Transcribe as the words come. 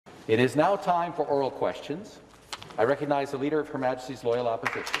It is now time for oral questions. I recognize the Leader of Her Majesty's Loyal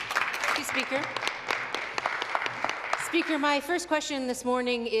Opposition. Thank you, Speaker. Speaker, my first question this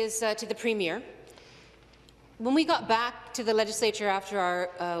morning is to the Premier. When we got back to the legislature after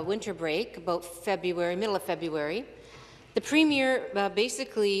our winter break, about middle of February, the Premier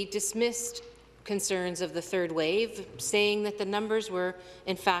basically dismissed concerns of the third wave, saying that the numbers were,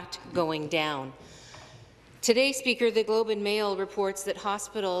 in fact, going down. Today, Speaker, the Globe and Mail reports that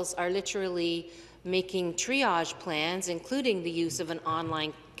hospitals are literally making triage plans, including the use of an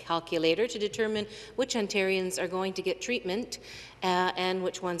online calculator, to determine which Ontarians are going to get treatment and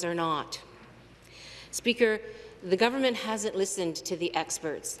which ones are not. Speaker, the government hasn't listened to the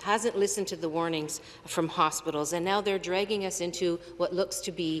experts, hasn't listened to the warnings from hospitals, and now they're dragging us into what looks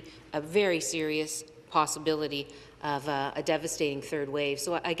to be a very serious possibility of a devastating third wave.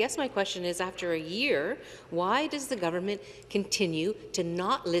 So I guess my question is, after a year, why does the government continue to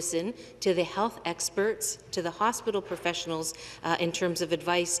not listen to the health experts, to the hospital professionals in terms of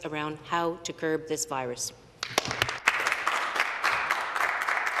advice around how to curb this virus?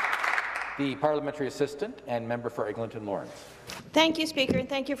 The Parliamentary Assistant and Member for Eglinton Lawrence. Thank you, Speaker, and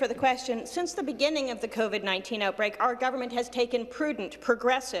thank you for the question. Since the beginning of the COVID-19 outbreak, our government has taken prudent,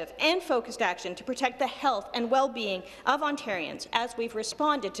 progressive and focused action to protect the health and well-being of Ontarians as we've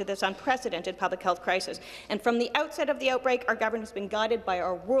responded to this unprecedented public health crisis. And from the outset of the outbreak, our government has been guided by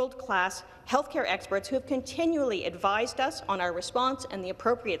our world-class healthcare experts who have continually advised us on our response and the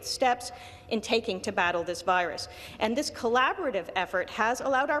appropriate steps in taking to battle this virus. And this collaborative effort has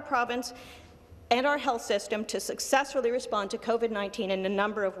allowed our province and our health system to successfully respond to COVID-19 in a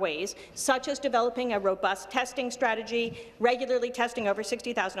number of ways, such as developing a robust testing strategy, regularly testing over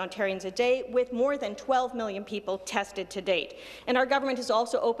 60,000 Ontarians a day, with more than 12 million people tested to date. And our government has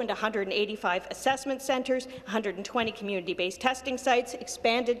also opened 185 assessment centres, 120 community-based testing sites,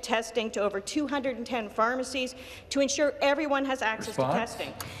 expanded testing to over 210 pharmacies to ensure everyone has access to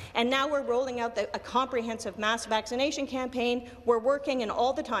testing. And now we're rolling out a comprehensive mass vaccination campaign. We're working and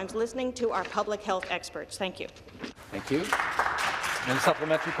all the times listening to our public health experts. Thank you. Thank you. And a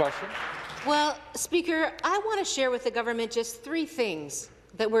supplementary question. Well, Speaker, I want to share with the government just 3 things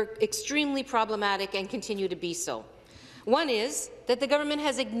that were extremely problematic and continue to be so. One is that the government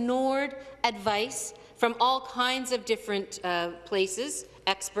has ignored advice from all kinds of different places,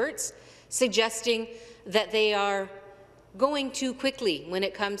 experts, suggesting that they are going too quickly when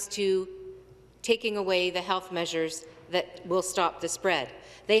it comes to taking away the health measures that will stop the spread.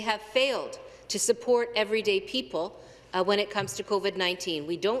 They have failed to support everyday people when it comes to COVID-19.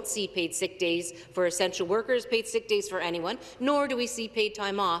 We don't see paid sick days for essential workers, paid sick days for anyone, nor do we see paid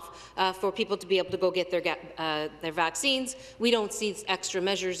time off for people to be able to go get their vaccines. We don't see extra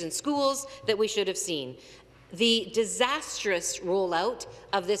measures in schools that we should have seen. The disastrous rollout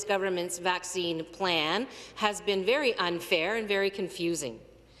of this government's vaccine plan has been very unfair and very confusing.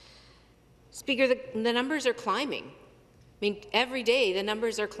 Speaker, the numbers are climbing. I mean, every day the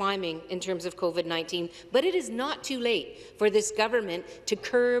numbers are climbing in terms of COVID-19, but it is not too late for this government to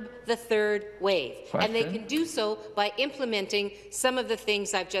curb the third wave. And they can do so by implementing some of the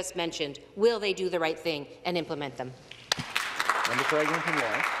things I've just mentioned. Will they do the right thing and implement them? Member for Eglinton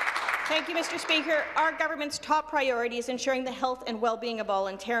Lawrence. Thank you, Mr. Speaker. Our government's top priority is ensuring the health and well-being of all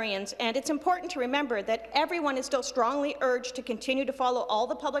Ontarians, and it's important to remember that everyone is still strongly urged to continue to follow all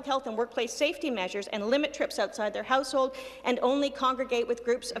the public health and workplace safety measures and limit trips outside their household and only congregate with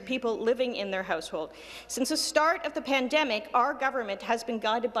groups of people living in their household. Since the start of the pandemic, our government has been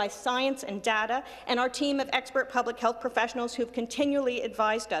guided by science and data and our team of expert public health professionals who have continually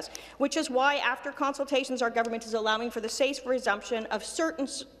advised us, which is why, after consultations, our government is allowing for the safe resumption of certain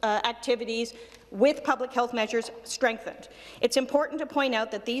activities with public health measures strengthened. It's important to point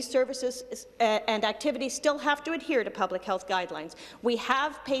out that these services and activities still have to adhere to public health guidelines. We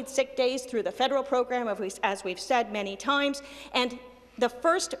have paid sick days through the federal program, as we've said many times, and the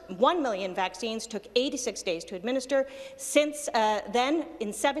first 1 million vaccines took 86 days to administer. Since then,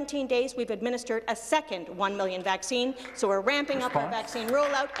 in 17 days, we've administered a second 1 million vaccine, so we're ramping up our vaccine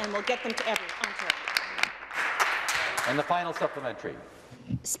rollout, and we'll get them to every Ontario. And the final supplementary.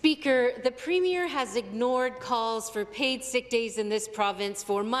 Speaker, the Premier has ignored calls for paid sick days in this province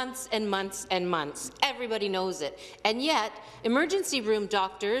for months and months and months. Everybody knows it. And yet, emergency room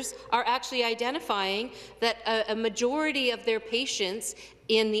doctors are actually identifying that a majority of their patients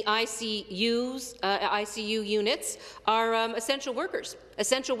in the ICU units are essential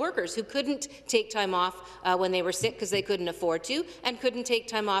workers who couldn't take time off when they were sick because they couldn't afford to, and couldn't take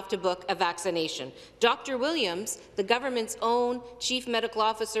time off to book a vaccination. Dr. Williams, the government's own Chief Medical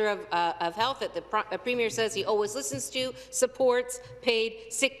Officer of Health that the Premier says he always listens to, supports paid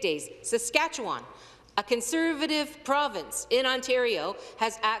sick days. Saskatchewan, a Conservative province in Ontario,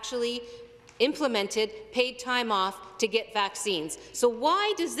 has actually implemented paid time off to get vaccines. So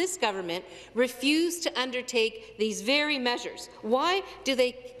why does this government refuse to undertake these very measures? Why do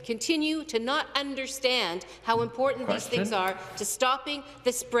they continue to not understand how important these things are to stopping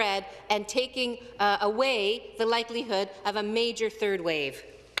the spread and taking away the likelihood of a major third wave?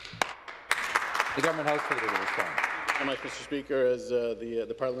 The Government House Leader will respond. Very much, Mr. Speaker. As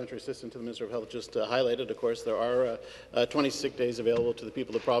the Parliamentary Assistant to the Minister of Health just highlighted, of course, there are 20 sick days available to the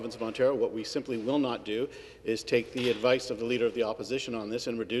people of the province of Ontario. What we simply will not do is take the advice of the Leader of the Opposition on this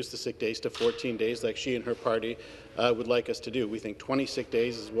and reduce the sick days to 14 days like she and her party would like us to do. We think 20 sick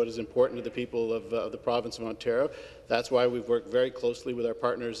days is what is important to the people of the province of Ontario. That's why we've worked very closely with our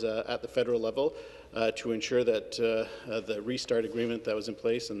partners at the federal level to ensure that the restart agreement that was in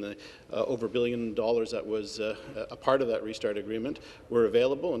place and the over $1 billion that was a part of that restart agreement were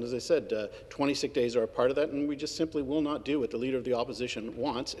available. And as I said, 20 sick days are a part of that, and we just simply will not do what the Leader of the Opposition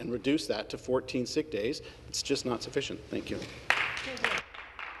wants and reduce that to 14 sick days. It's just not sufficient. Thank you.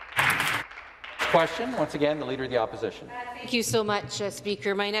 Question, once again, the Leader of the Opposition. Thank you so much,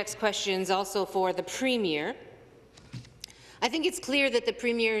 Speaker. My next question is also for the Premier. I think it's clear that the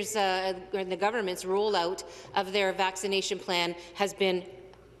Premier's and the government's rollout of their vaccination plan has been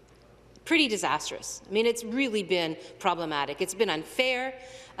pretty disastrous. I mean, it's really been problematic. It's been unfair,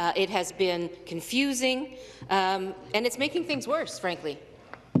 it has been confusing, and it's making things worse, frankly.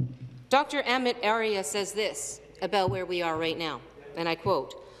 Dr. Amit Arya says this about where we are right now, and I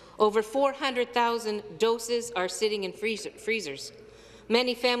quote, "Over 400,000 doses are sitting in freezers.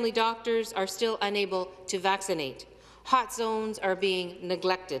 Many family doctors are still unable to vaccinate. Hot zones are being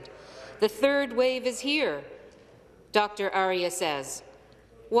neglected. The third wave is here," Dr. Arya says.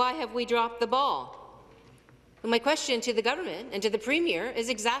 Why have we dropped the ball? And my question to the government and to the Premier is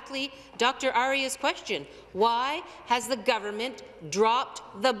exactly Dr. Arya's question. Why has the government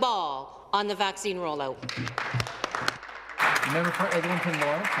dropped the ball on the vaccine rollout? Member for Eglinton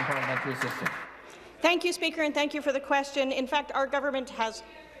Lawrence and Parliamentary Assistant. Thank you, Speaker, and thank you for the question. In fact, our government has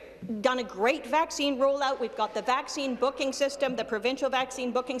done a great vaccine rollout. We've got the vaccine booking system, the provincial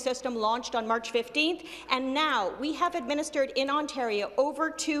vaccine booking system launched on March 15th, and now we have administered in Ontario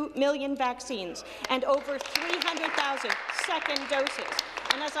over 2 million vaccines and over 300,000 second doses.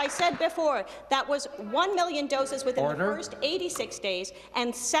 And as I said before, that was 1 million doses within the first 86 days,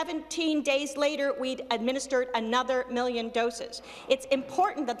 and 17 days later, we'd administered another 1 million doses. It's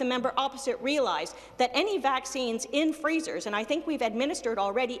important that the member opposite realize that any vaccines in freezers, and I think we've administered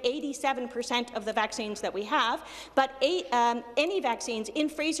already 87% of the vaccines that we have, but any vaccines in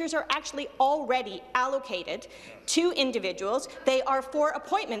freezers are actually already allocated to individuals. They are for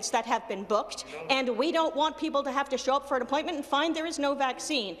appointments that have been booked, and we don't want people to have to show up for an appointment and find there is no vaccine.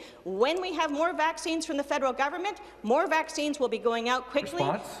 When we have more vaccines from the federal government, more vaccines will be going out quickly.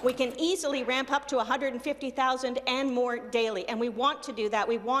 We can easily ramp up to 150,000 and more daily, and we want to do that.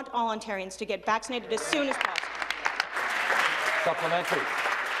 We want all Ontarians to get vaccinated as soon as possible. Supplementary.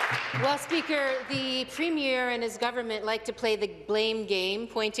 Well, Speaker, the Premier and his government like to play the blame game,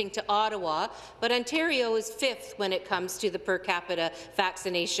 pointing to Ottawa, but Ontario is 5th when it comes to the per capita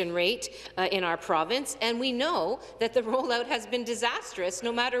vaccination rate in our province, and we know that the rollout has been disastrous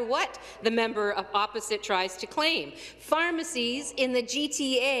no matter what the member opposite tries to claim. Pharmacies in the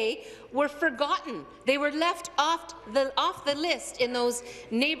GTA were forgotten. They were left off the list in those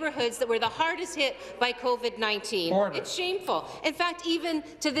neighbourhoods that were the hardest hit by COVID-19. It's shameful. In fact, even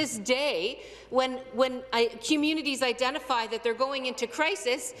to this day, when communities identify that they're going into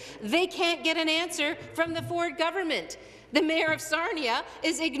crisis, they can't get an answer from the Ford government. The Mayor of Sarnia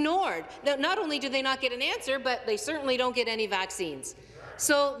is ignored. Not only do they not get an answer, but they certainly don't get any vaccines.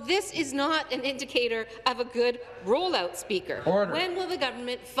 So this is not an indicator of a good rollout, Speaker. When will the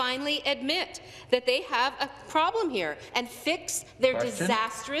government finally admit that they have a problem here and fix their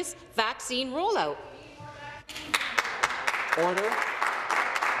disastrous vaccine rollout? Order.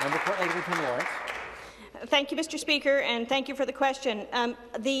 Member for Eglinton Lawrence. Thank you, Mr. Speaker, and thank you for the question.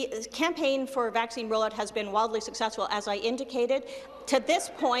 The campaign for vaccine rollout has been wildly successful, as I indicated. To this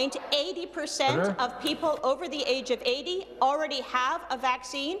point, 80% of people over the age of 80 already have a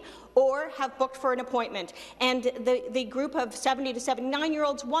vaccine or have booked for an appointment. And the group of 70 to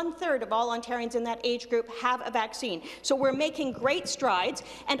 79-year-olds, 1/3 of all Ontarians in that age group have a vaccine. So we're making great strides,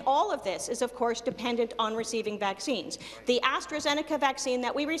 and all of this is, of course, dependent on receiving vaccines. The AstraZeneca vaccine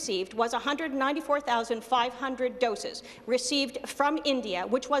that we received was 194,500 doses received from India,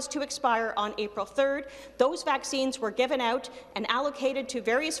 which was to expire on April 3rd. Those vaccines were given out and allocated to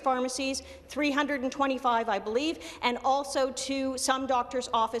various pharmacies, 325, I believe, and also to some doctors'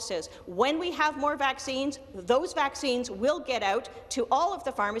 offices. When we have more vaccines, those vaccines will get out to all of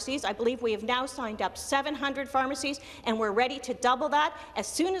the pharmacies. I believe we have now signed up 700 pharmacies, and we're ready to double that as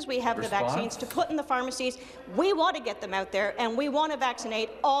soon as we have the vaccines to put in the pharmacies. We want to get them out there, and we want to vaccinate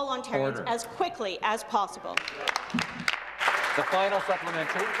all Ontarians as quickly as possible. The final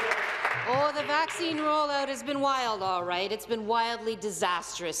supplementary. Oh, the vaccine rollout has been wild, all right. It's been wildly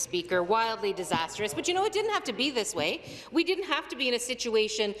disastrous, Speaker, wildly disastrous. But you know, it didn't have to be this way. We didn't have to be in a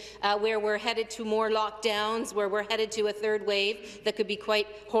situation where we're headed to more lockdowns, where we're headed to a third wave that could be quite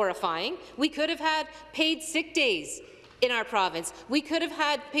horrifying. We could have had paid sick days in our province. We could have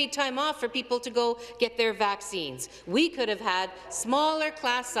had paid time off for people to go get their vaccines. We could have had smaller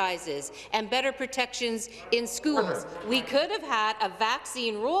class sizes and better protections in schools. We could have had a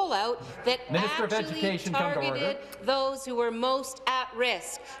vaccine rollout that actually targeted those who were most at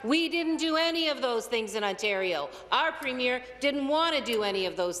risk. We didn't do any of those things in Ontario. Our Premier didn't want to do any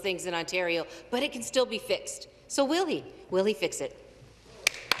of those things in Ontario, but it can still be fixed. So will he? Will he fix it?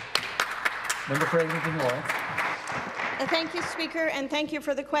 Member for Eglinton Lawrence. Thank you, Speaker, and thank you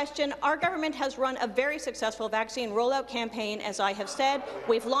for the question. Our government has run a very successful vaccine rollout campaign, as I have said.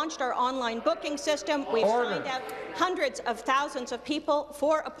 We've launched our online booking system. We've signed out hundreds of thousands of people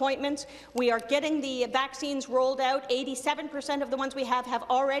for appointments. We are getting the vaccines rolled out. 87% of the ones we have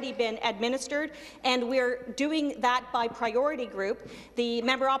already been administered, and we're doing that by priority group. The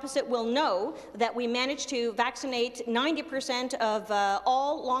member opposite will know that we managed to vaccinate 90% of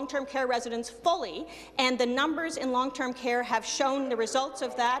all long-term care residents fully, and the numbers in long-term care have shown the results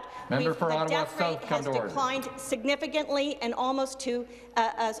of that. Member for Ottawa the death rate has declined significantly and almost to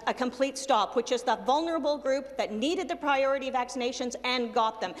a complete stop, which is the vulnerable group that needed the priority vaccinations and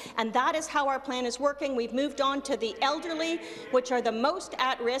got them. And that is how our plan is working. We've moved on to the elderly, which are the most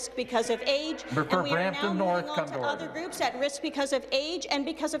at risk because of age, and we are now moving on to other groups at risk because of age and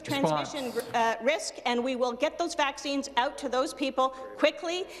because of transmission risk, and we will get those vaccines out to those people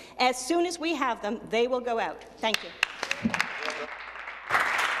quickly. As soon as we have them, they will go out. Thank you.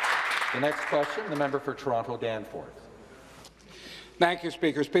 The next question, the member for Toronto Danforth. Thank you,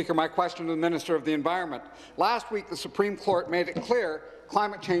 Speaker. Speaker, my question to the Minister of the Environment. Last week, the Supreme Court made it clear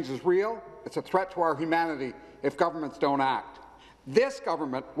climate change is real. It's a threat to our humanity if governments don't act. This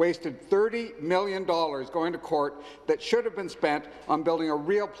government wasted $30 million going to court that should have been spent on building a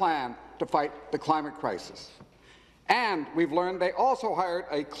real plan to fight the climate crisis. And we've learned they also hired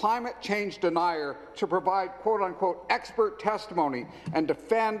a climate change denier to provide quote-unquote expert testimony and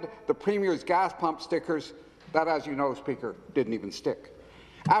defend the Premier's gas pump stickers that, as you know, Speaker, didn't even stick.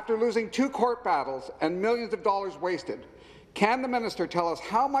 After losing 2 court battles and millions of dollars wasted, can the minister tell us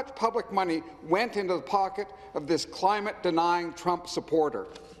how much public money went into the pocket of this climate-denying Trump supporter?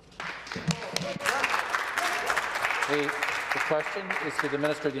 The question is to the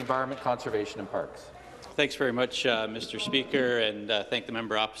Minister of the Environment, Conservation and Parks. Thanks very much, Mr. Speaker, and thank the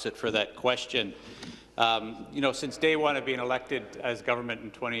member opposite for that question. You know, since day one of being elected as government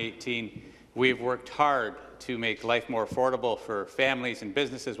in 2018, we've worked hard to make life more affordable for families and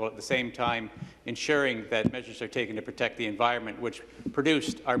businesses, while at the same time ensuring that measures are taken to protect the environment, which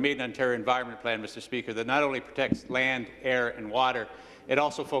produced our Made in Ontario Environment Plan, Mr. Speaker, that not only protects land, air and water, it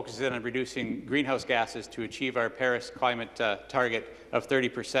also focuses in on reducing greenhouse gases to achieve our Paris climate target of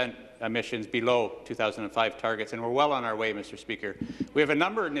 30% emissions below 2005 targets, and we're well on our way, Mr. Speaker. We have a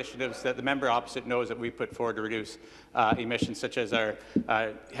number of initiatives that the member opposite knows that we put forward to reduce emissions, such as our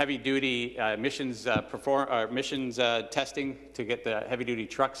heavy-duty emissions testing to get the heavy-duty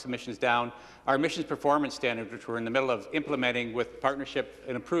trucks emissions down, our emissions performance standard, which we're in the middle of implementing with partnership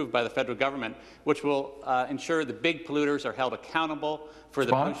and approved by the federal government, which will ensure the big polluters are held accountable for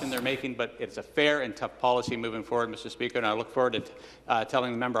the pollution they're making, but it's a fair and tough policy moving forward, Mr. Speaker, and I look forward to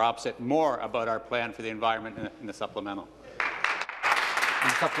telling the member opposite more about our plan for the environment in the supplemental.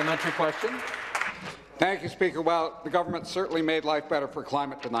 And supplementary question. Thank you, Speaker. Well, the government certainly made life better for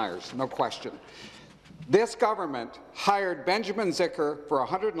climate deniers, no question. This government hired Benjamin Zicker for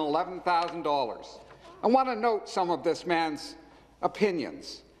 $111,000. I want to note some of this man's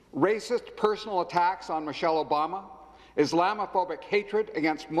opinions. Racist personal attacks on Michelle Obama, Islamophobic hatred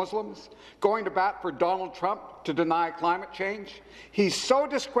against Muslims, going to bat for Donald Trump to deny climate change. He's so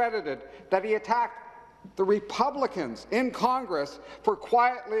discredited that he attacked the Republicans in Congress for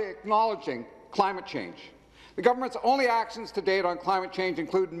quietly acknowledging climate change. The government's only actions to date on climate change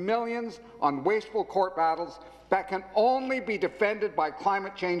include millions on wasteful court battles that can only be defended by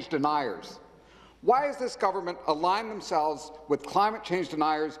climate change deniers. Why has this government aligned themselves with climate change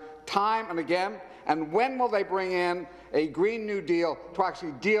deniers time and again? And when will they bring in a Green New Deal to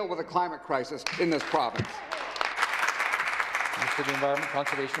actually deal with the climate crisis in this province? Minister of the Environment,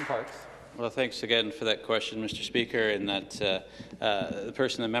 Conservation and Parks. Well, thanks again for that question, Mr. Speaker, and that the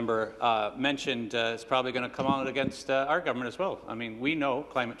person the member mentioned is probably going to come out against our government as well. I mean, we know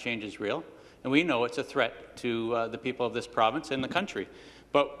climate change is real, and we know it's a threat to the people of this province and the country.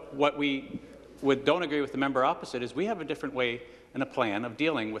 But what we don't agree with the member opposite is we have a different way and a plan of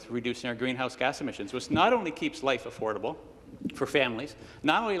dealing with reducing our greenhouse gas emissions, which not only keeps life affordable for families,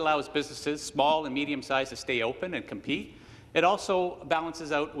 not only allows businesses, small and medium-sized, to stay open and compete, it also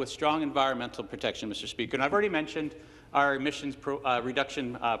balances out with strong environmental protection, Mr. Speaker. And I've already mentioned our emissions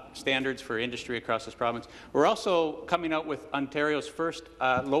reduction standards for industry across this province. We're also coming out with Ontario's first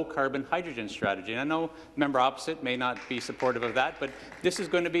low-carbon hydrogen strategy. And I know the member opposite may not be supportive of that, but this is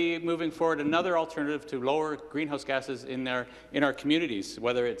going to be moving forward another alternative to lower greenhouse gases in our communities,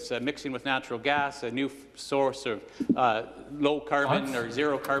 whether it's mixing with natural gas, a new source of low-carbon or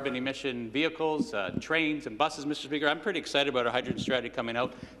zero-carbon emission vehicles, trains and buses, Mr. Speaker. I'm pretty excited about our hydrogen strategy coming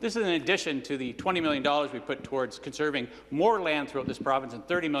out. This is in addition to the $20 million we put towards conserving more land throughout this province and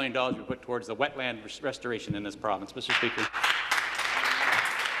 $30 million we put towards the wetland restoration in this province. Mr. Speaker.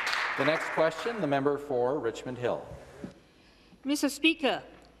 The next question, the member for Richmond Hill. Mr. Speaker,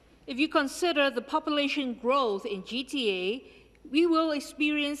 if you consider the population growth in GTA we will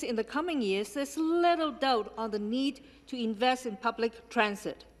experience in the coming years, there's little doubt on the need to invest in public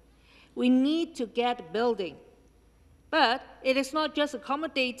transit. We need to get building. But it is not just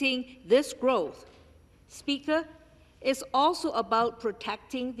accommodating this growth. Speaker, it's also about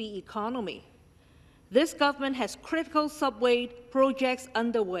protecting the economy. This government has critical subway projects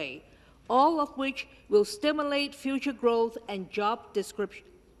underway, all of which will stimulate future growth and job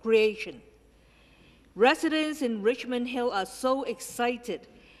creation. Residents in Richmond Hill are so excited,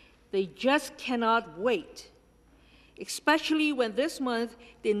 they just cannot wait, especially when this month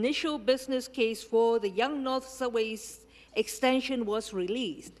the initial business case for the Yonge North Subway's extension was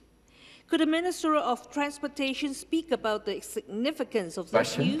released. Could the Minister of Transportation speak about the significance of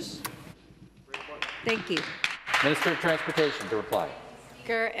this news? Thank you. Minister of Transportation to reply.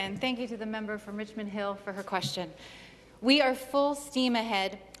 Speaker, and thank you to the member from Richmond Hill for her question. We are full steam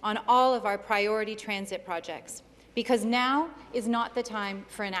ahead on all of our priority transit projects, because now is not the time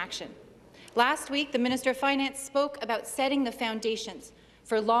for inaction. Last week, the Minister of Finance spoke about setting the foundations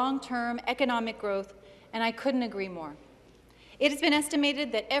for long-term economic growth, and I couldn't agree more. It has been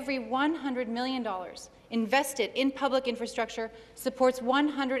estimated that every $100 million invested in public infrastructure supports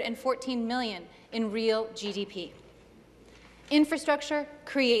 $114 million in real GDP. Infrastructure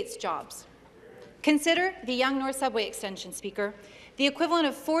creates jobs. Consider the Yonge North Subway extension, Speaker. The equivalent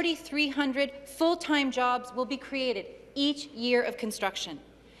of 4,300 full-time jobs will be created each year of construction.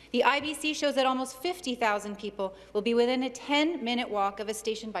 The IBC shows that almost 50,000 people will be within a 10-minute walk of a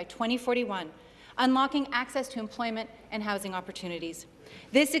station by 2041, unlocking access to employment and housing opportunities.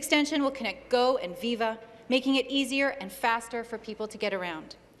 This extension will connect GO and Viva, making it easier and faster for people to get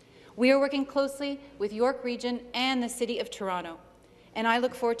around. We are working closely with York Region and the City of Toronto, and I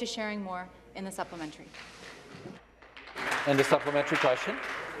look forward to sharing more in the supplementary. And the supplementary question.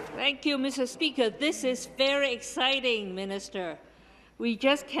 Thank you, Mr. Speaker. This is very exciting, Minister. We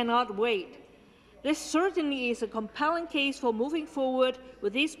just cannot wait. This certainly is a compelling case for moving forward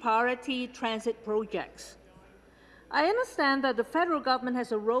with these priority transit projects. I understand that the federal government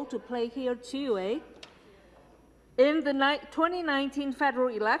has a role to play here too, In the 2019 federal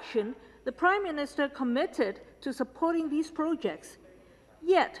election, the Prime Minister committed to supporting these projects,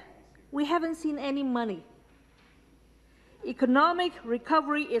 yet we haven't seen any money. Economic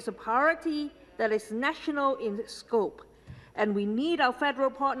recovery is a priority that is national in scope, and we need our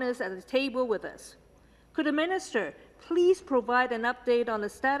federal partners at the table with us. Could the Minister please provide an update on the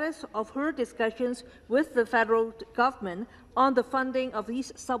status of her discussions with the federal government on the funding of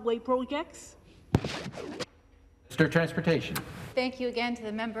these subway projects? Minister of Transportation. Thank you again to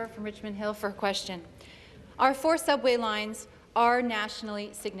the member from Richmond Hill for her question. Our 4 subway lines are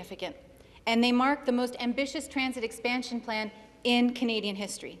nationally significant, and they mark the most ambitious transit expansion plan in Canadian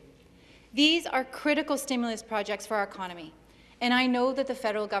history. These are critical stimulus projects for our economy, and I know that the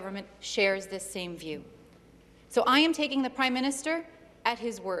federal government shares this same view. So I am taking the Prime Minister at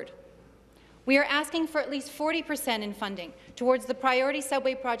his word. We are asking for at least 40% in funding towards the priority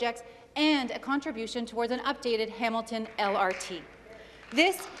subway projects and a contribution towards an updated Hamilton LRT.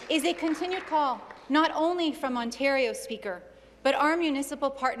 This is a continued call, not only from Ontario, Speaker, but our municipal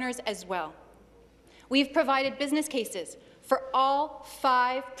partners as well. We've provided business cases for all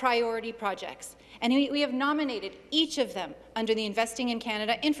 5 priority projects, and we have nominated each of them under the Investing in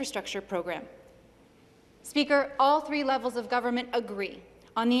Canada infrastructure program. Speaker, all 3 levels of government agree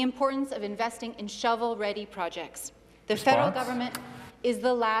on the importance of investing in shovel-ready projects. The federal government is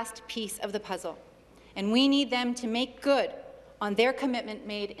the last piece of the puzzle, and we need them to make good on their commitment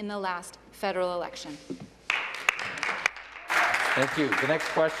made in the last federal election. Thank you. The next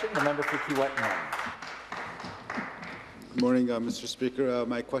question, the member for Kiewit. Good morning, Mr. Speaker.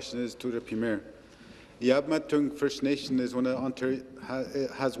 My question is to the Premier. The Yabmatung First Nation is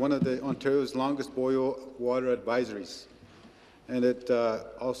has one of the Ontario's longest boil water advisories, and it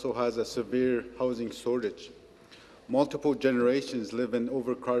also has a severe housing shortage. Multiple generations live in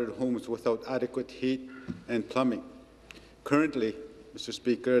overcrowded homes without adequate heat and plumbing. Currently, Mr.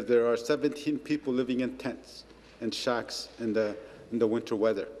 Speaker, there are 17 people living in tents and shacks in the winter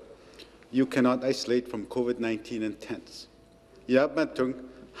weather. You cannot isolate from COVID-19 in tents. Yabmatung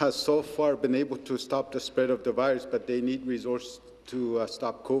has so far been able to stop the spread of the virus, but they need resources to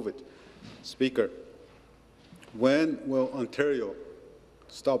stop COVID. Speaker, when will Ontario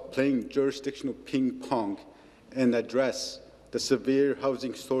stop playing jurisdictional ping pong and address the severe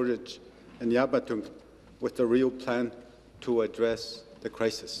housing shortage in Yabmatung with a real plan to address the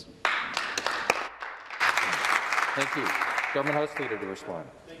crisis? Thank you. Government House Leader to respond.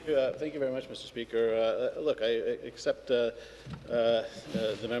 Thank you very much, Mr. Speaker. Look, I accept the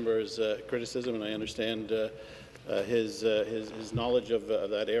member's criticism, and I understand his knowledge of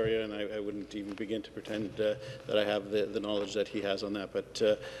that area, and I wouldn't even begin to pretend that I have the knowledge that he has on that.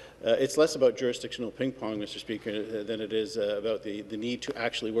 But it's less about jurisdictional ping pong, Mr. Speaker, than it is about the need to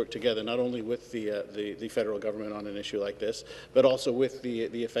actually work together, not only with the federal government on an issue like this, but also with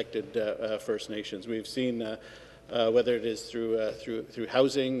the affected First Nations. We've seen whether it is through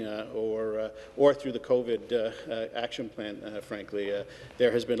housing or through the COVID action plan, frankly.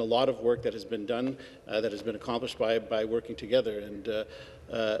 There has been a lot of work that has been done, that has been accomplished by working together. And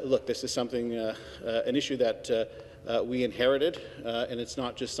look, this is something, an issue that we inherited, and it's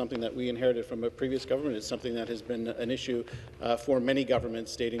not just something that we inherited from a previous government. It's something that has been an issue for many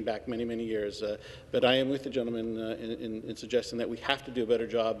governments dating back many, many years. But I am with the gentleman in suggesting that we have to do a better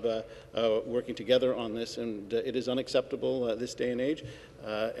job working together on this, and it is unacceptable this day and age.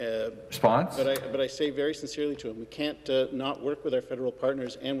 Response? But I say very sincerely to him, we can't not work with our federal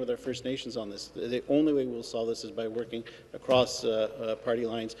partners and with our First Nations on this. The only way we'll solve this is by working across party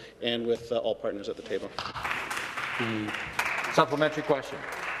lines and with all partners at the table. The supplementary question.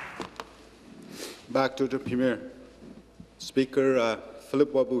 Back to the Premier. Speaker,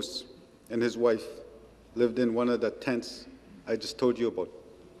 Philip Wabus and his wife lived in one of the tents I just told you about.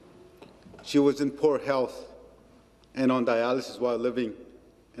 She was in poor health and on dialysis while living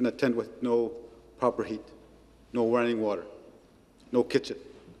in a tent with no proper heat, no running water, no kitchen,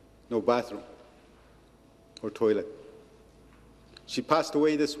 no bathroom or toilet. She passed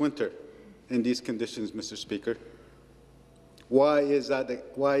away this winter in these conditions, Mr. Speaker. Why is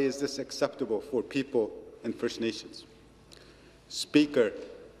this acceptable for people in First Nations? Speaker,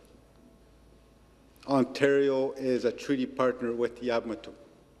 Ontario is a treaty partner with Yabmatung,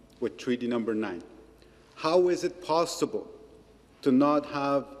 with Treaty Number 9. How is it possible to not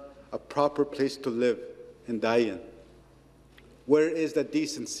have a proper place to live and die in? Where is the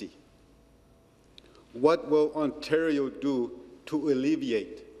decency? What will Ontario do to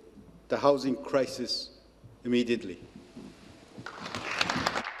alleviate the housing crisis immediately?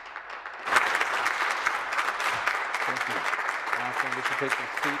 Thank you. Ask members to take their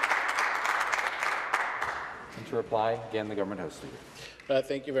seat. And to reply, again, the Government House Leader.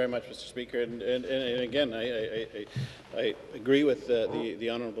 Thank you very much, Mr. Speaker. And again, I agree with the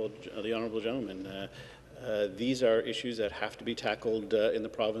honourable gentleman. These are issues that have to be tackled in the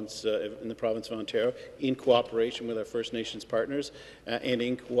province of Ontario in cooperation with our First Nations partners and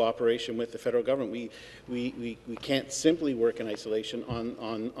in cooperation with the federal government. We can't simply work in isolation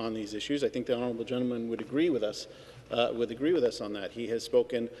on these issues. I think the honourable gentleman would agree with us on that. He has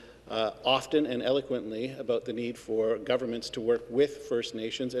spoken often and eloquently about the need for governments to work with First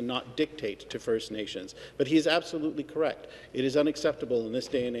Nations and not dictate to First Nations. But he is absolutely correct. It is unacceptable in this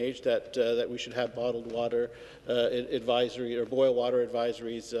day and age that we should have bottled water advisory or boil water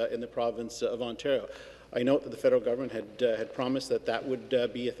advisories in the province of Ontario. I note that the federal government had promised that that would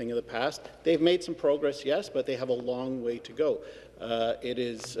be a thing of the past. They've made some progress, yes, but they have a long way to go. It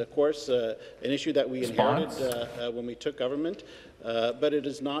is, of course, an issue that we inherited when we took government, but it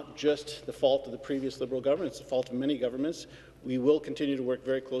is not just the fault of the previous Liberal government. It's the fault of many governments. We will continue to work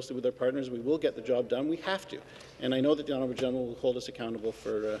very closely with our partners. We will get the job done. We have to. And I know that the Honourable General will hold us accountable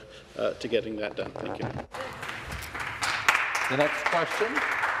for to getting that done. Thank you. The next question,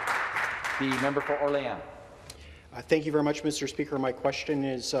 the member for Orléans. Thank you very much, Mr. Speaker. My question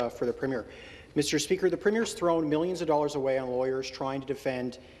is for the Premier. Mr. Speaker, the Premier's thrown millions of dollars away on lawyers trying to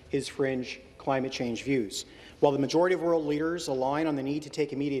defend his fringe climate change views. While the majority of world leaders align on the need to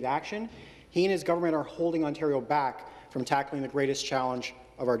take immediate action, he and his government are holding Ontario back from tackling the greatest challenge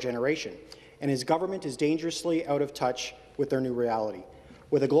of our generation. And his government is dangerously out of touch with their new reality.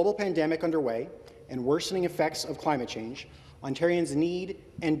 With a global pandemic underway and worsening effects of climate change, Ontarians need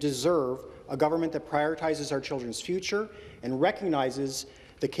and deserve a government that prioritizes our children's future and recognizes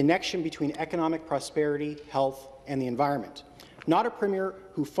the connection between economic prosperity, health, and the environment. Not a Premier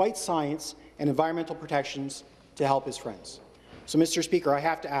who fights science and environmental protections to help his friends. So, Mr. Speaker, I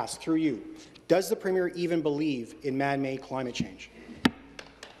have to ask, through you, does the Premier even believe in man-made climate change?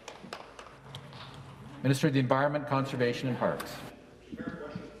 Minister of the Environment, Conservation and Parks.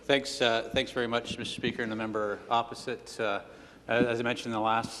 Thanks very much, Mr. Speaker, and the member opposite. As I mentioned in the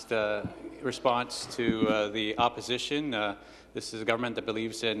last response to the opposition, this is a government that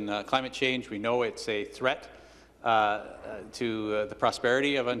believes in climate change. We know it's a threat to the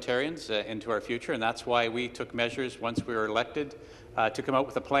prosperity of Ontarians into our future, and that's why we took measures once we were elected to come out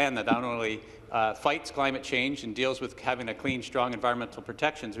with a plan that not only fights climate change and deals with having a clean, strong environmental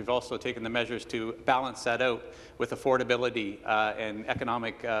protections, we've also taken the measures to balance that out with affordability and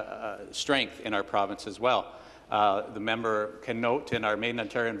economic strength in our province as well. The member can note in our Made in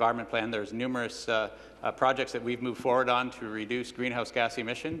Ontario Environment Plan there's numerous projects that we've moved forward on to reduce greenhouse gas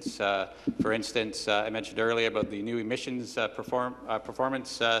emissions. For instance, I mentioned earlier about the new emissions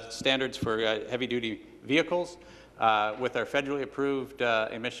performance standards for heavy-duty vehicles. With our federally approved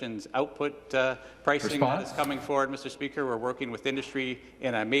emissions output pricing that is coming forward, Mr. Speaker, we're working with industry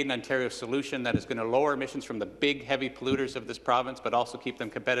in a Made in Ontario solution that is going to lower emissions from the big, heavy polluters of this province, but also keep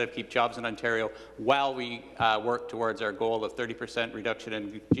them competitive, keep jobs in Ontario, while we work towards our goal of 30% reduction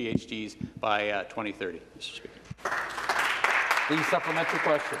in GHGs by 2030, Mr. Speaker. The supplementary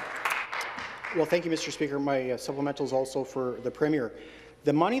question. Well, thank you, Mr. Speaker. My supplemental is also for the Premier.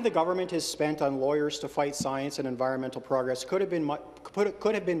 The money the government has spent on lawyers to fight science and environmental progress could have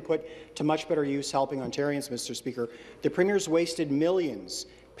been put to much better use helping Ontarians, Mr. Speaker. The Premier's wasted millions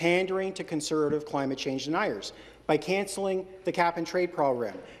pandering to conservative climate change deniers by cancelling the cap-and-trade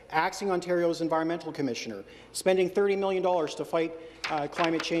program, axing Ontario's environmental commissioner, spending $30 million to fight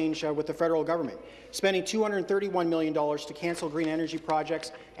climate change with the federal government, spending $231 million to cancel green energy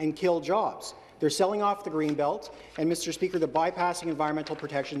projects and kill jobs. They're selling off the Greenbelt, and, Mr. Speaker, they're bypassing environmental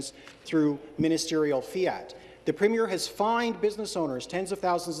protections through ministerial fiat. The Premier has fined business owners tens of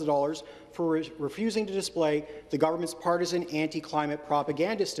thousands of dollars for refusing to display the government's partisan anti-climate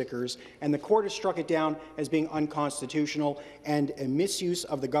propaganda stickers, and the court has struck it down as being unconstitutional and a misuse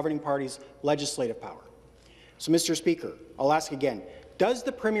of the governing party's legislative power. So, Mr. Speaker, I'll ask again, does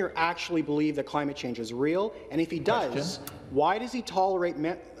the Premier actually believe that climate change is real? And if he does, why does he tolerate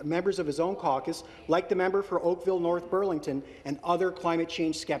members of his own caucus, like the member for Oakville North Burlington, and other climate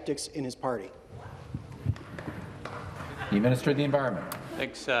change skeptics in his party? The Minister of the Environment.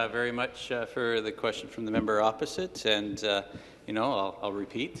 Thanks very much for the question from the member opposite. And, I'll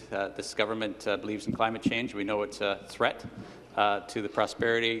repeat, this government believes in climate change. We know it's a threat to the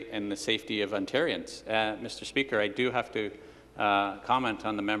prosperity and the safety of Ontarians. Mr. Speaker, I do have to comment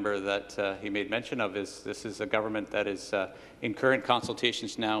on the member that he made mention of. This is a government that is in current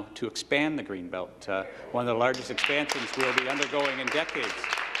consultations now to expand the Greenbelt, one of the largest expansions we'll be undergoing in decades.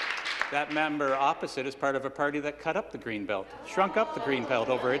 That member opposite is part of a party that cut up the Greenbelt, shrunk up the Greenbelt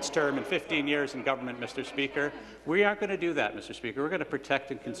over its term in 15 years in government, Mr. Speaker. We aren't going to do that, Mr. Speaker. We're going to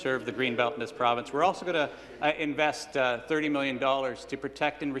protect and conserve the Greenbelt in this province. We're also going to invest $30 million to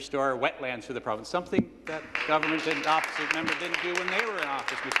protect and restore wetlands for the province, something that government and opposite member didn't do when they were in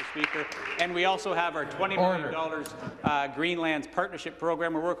office, Mr. Speaker. And we also have our $20 million Greenlands Partnership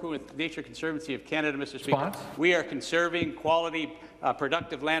Program. We're working with Nature Conservancy of Canada, Mr. Speaker. We are conserving quality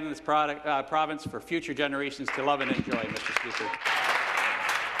productive land in this province for future generations to love and enjoy, Mr. Speaker.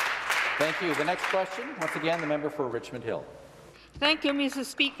 Thank you. The next question, once again, the member for Richmond Hill. Thank you, Mr.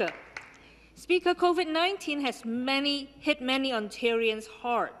 Speaker. Speaker, COVID-19 has hit many Ontarians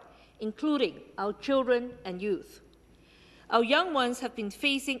hard, including our children and youth. Our young ones have been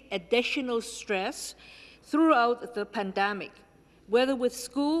facing additional stress throughout the pandemic, whether with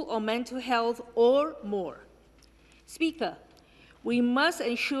school or mental health or more. Speaker, we must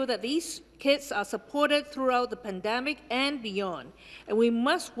ensure that these kids are supported throughout the pandemic and beyond, and we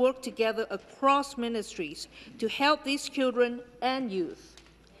must work together across ministries to help these children and youth.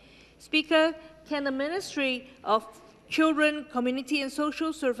 Speaker, can the Ministry of Children, Community and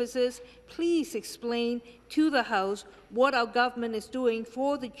Social Services please explain to the House what our government is doing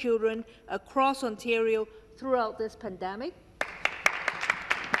for the children across Ontario throughout this pandemic?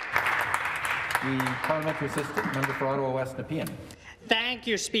 The Parliamentary Assistant, Member for Ottawa West Nepean. Thank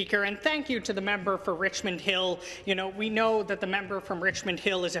you, Speaker, and thank you to the member for Richmond Hill. You know, we know that the member from Richmond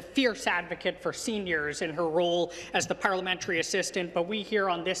Hill is a fierce advocate for seniors in her role as the parliamentary assistant, but we here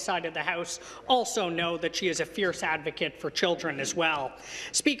on this side of the House also know that she is a fierce advocate for children as well.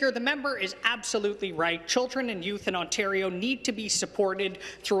 Speaker, the member is absolutely right. Children and youth in Ontario need to be supported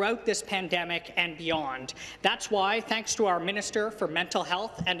throughout this pandemic and beyond. That's why, thanks to our Minister for Mental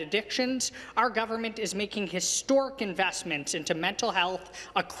Health and Addictions, our government is making historic investments into mental health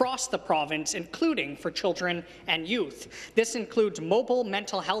across the province, including for children and youth. This includes mobile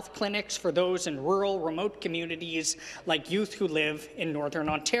mental health clinics for those in rural, remote communities like youth who live in Northern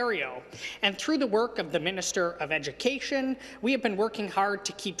Ontario. And through the work of the Minister of Education, we have been working hard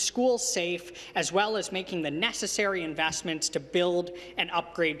to keep schools safe, as well as making the necessary investments to build and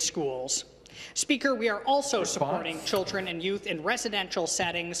upgrade schools. Speaker, we are also supporting children and youth in residential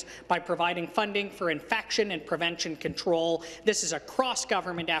settings by providing funding for infection and prevention control. This is a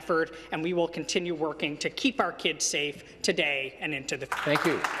cross-government effort, and we will continue working to keep our kids safe today and into the future. Thank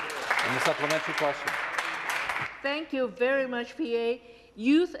you. And the supplementary question. Thank you very much, PA.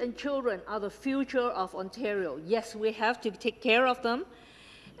 Youth and children are the future of Ontario. Yes, we have to take care of them.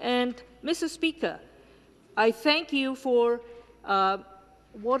 And, Mr. Speaker, I thank you for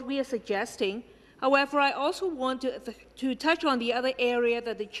what we are suggesting. However, I also want to touch on the other area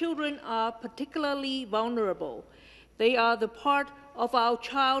that the children are particularly vulnerable. They are the part of our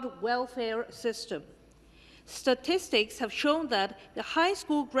child welfare system. Statistics have shown that the high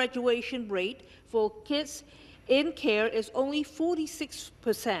school graduation rate for kids in care is only 46%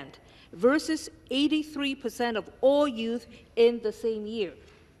 versus 83% of all youth in the same year.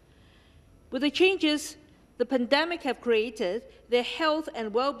 With the changes the pandemic have created, their health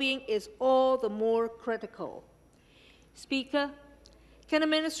and well-being is all the more critical. Speaker, can the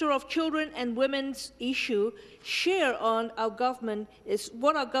Minister of Children and Women's Issue share on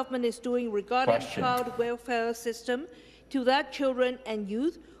what our government is doing regarding child welfare system to that children and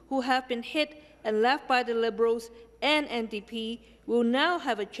youth who have been hit and left by the Liberals and NDP will now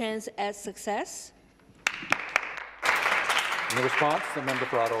have a chance at success? In the response, the member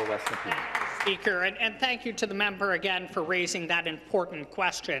for Ottawa West Nepean. Speaker, and thank you to the member again for raising that important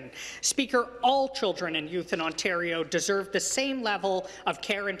question. Speaker, all children and youth in Ontario deserve the same level of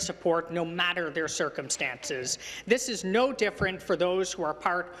care and support no matter their circumstances. This is no different for those who are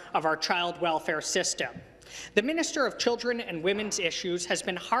part of our child welfare system. The Minister of Children and Women's Issues has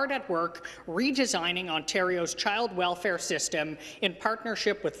been hard at work redesigning Ontario's child welfare system in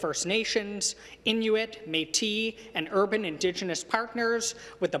partnership with First Nations, Inuit, Métis, and urban Indigenous partners,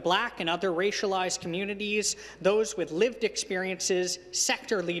 with the Black and other racialized communities, those with lived experiences,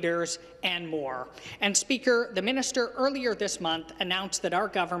 sector leaders, and more. And Speaker, the Minister earlier this month announced that our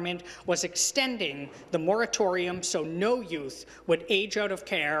government was extending the moratorium so no youth would age out of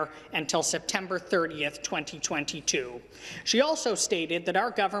care until September 30th, 2022. She also stated that our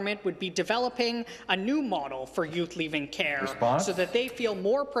government would be developing a new model for youth leaving care so that they feel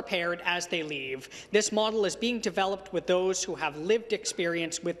more prepared as they leave. This model is being developed with those who have lived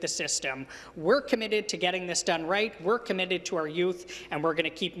experience with the system. We're committed to getting this done right. We're committed to our youth, and we're going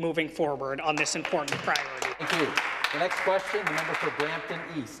to keep moving forward on this important priority. Thank you. The next question, the member for Brampton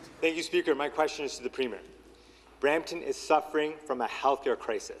East. Thank you, Speaker. My question is to the Premier. Brampton is suffering from a healthcare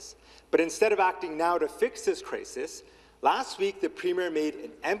crisis. But instead of acting now to fix this crisis, last week the Premier made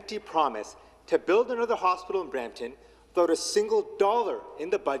an empty promise to build another hospital in Brampton without a single dollar in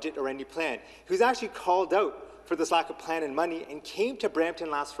the budget or any plan. He was actually called out for this lack of plan and money and came to Brampton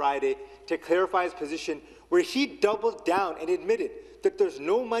last Friday to clarify his position, where he doubled down and admitted that there's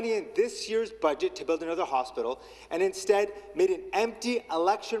no money in this year's budget to build another hospital, and instead made an empty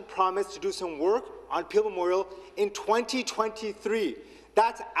election promise to do some work on Peel Memorial in 2023.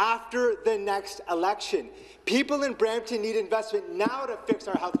 That's after the next election. People in Brampton need investment now to fix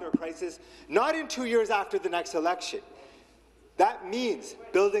our healthcare crisis, not in 2 years after the next election. That means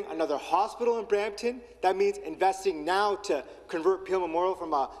building another hospital in Brampton. That means investing now to convert Peel Memorial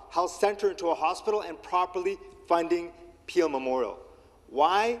from a health centre into a hospital and properly funding Peel Memorial.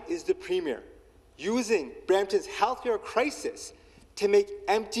 Why is the Premier using Brampton's healthcare crisis to make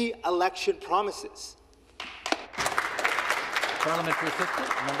empty election promises? Parliamentary assistant,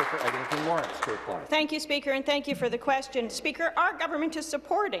 member for Eglinton Lawrence to reply. Thank you, Speaker, and thank you for the question. Speaker, our government is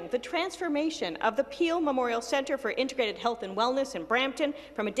supporting the transformation of the Peel Memorial Centre for Integrated Health and Wellness in Brampton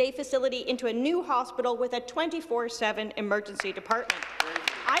from a day facility into a new hospital with a 24/7 emergency department.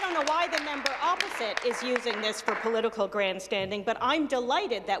 I don't know why the member opposite is using this for political grandstanding, but I'm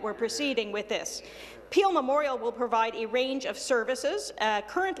delighted that we're proceeding with this. Peel Memorial will provide a range of services.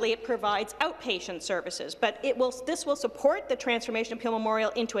 Currently, it provides outpatient services, but this will support the transformation of Peel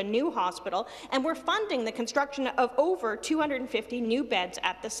Memorial into a new hospital, and we're funding the construction of over 250 new beds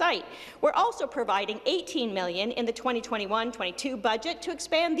at the site. We're also providing $18 million in the 2021-22 budget to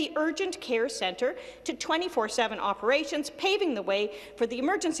expand the urgent care centre to 24/7 operations, paving the way for the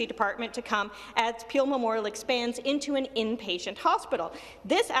emergency department to come as Peel Memorial expands into an inpatient hospital.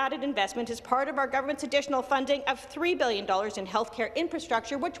 This added investment is part of our government's additional funding of $3 billion in healthcare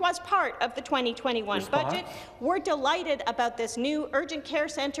infrastructure, which was part of the 2021 budget. We're delighted about this new urgent care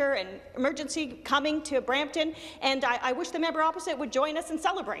centre and emergency coming to Brampton, and I wish the member opposite would join us and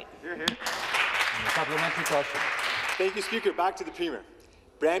celebrate. Supplementary question. Thank you, Speaker. Back to the Premier.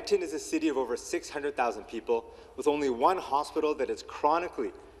 Brampton is a city of over 600,000 people with only one hospital that is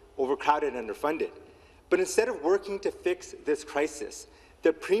chronically overcrowded and underfunded. But instead of working to fix this crisis,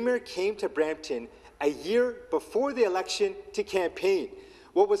 the Premier came to Brampton a year before the election to campaign.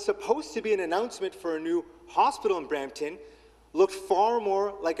 What was supposed to be an announcement for a new hospital in Brampton looked far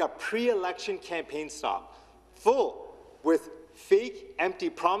more like a pre-election campaign stop, full with fake,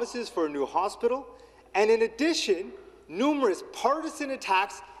 empty promises for a new hospital, and in addition, numerous partisan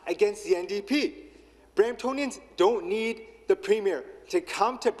attacks against the NDP. Bramptonians don't need the Premier to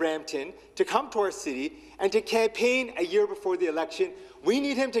come to Brampton, to come to our city, and to campaign a year before the election. We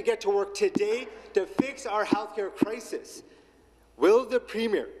need him to get to work today to fix our healthcare crisis. Will the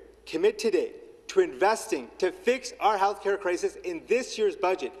Premier commit today to investing to fix our healthcare crisis in this year's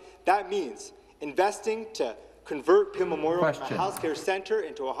budget? That means investing to convert Peel Memorial from a healthcare centre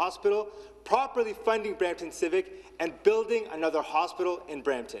into a hospital, properly funding Brampton Civic, and building another hospital in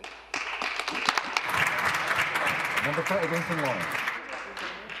Brampton. Member for Eglinton Lawrence.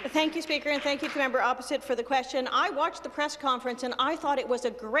 Thank you, Speaker, and thank you to the member opposite for the question. I watched the press conference and I thought it was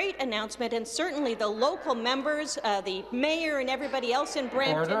a great announcement, and certainly the local members, the mayor and everybody else in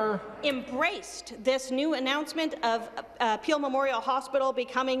Brampton embraced this new announcement of Peel Memorial Hospital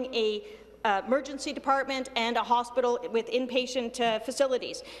becoming a emergency department and a hospital with inpatient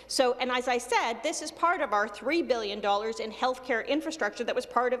facilities. So, and as I said, this is part of our $3 billion in healthcare infrastructure that was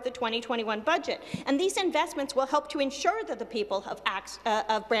part of the 2021 budget. And these investments will help to ensure that the people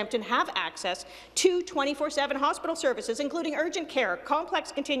of Brampton have access to 24/7 hospital services, including urgent care,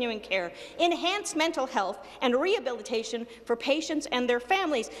 complex continuing care, enhanced mental health, and rehabilitation for patients and their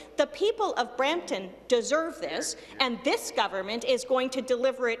families. The people of Brampton deserve this, and this government is going to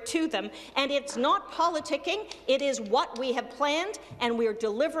deliver it to them. And it's not politicking, it is what we have planned, and we are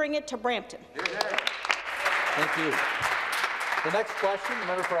delivering it to Brampton. Thank you. The next question, the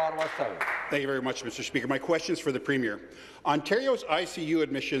member for Ottawa South. Thank you very much, Mr. Speaker. My question is for the Premier. Ontario's ICU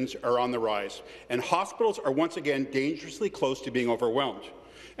admissions are on the rise, and hospitals are once again dangerously close to being overwhelmed.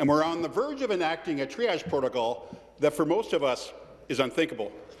 And we're on the verge of enacting a triage protocol that, for most of us, is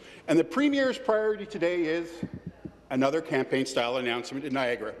unthinkable. And the Premier's priority today is another campaign-style announcement in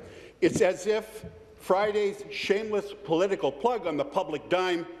Niagara. It's as if Friday's shameless political plug on the public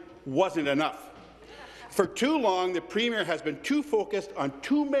dime wasn't enough. For too long, the Premier has been too focused on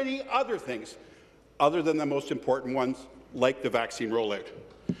too many other things, other than the most important ones, like the vaccine rollout.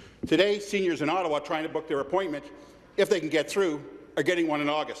 Today, seniors in Ottawa trying to book their appointment, if they can get through, are getting one in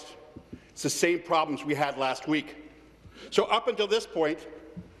August. It's the same problems we had last week. So up until this point,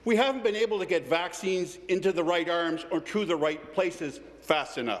 we haven't been able to get vaccines into the right arms or to the right places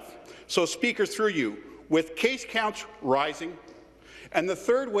fast enough. So, Speaker, through you, with case counts rising and the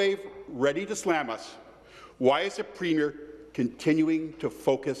third wave ready to slam us, why is the Premier continuing to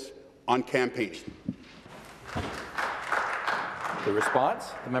focus on campaigning? The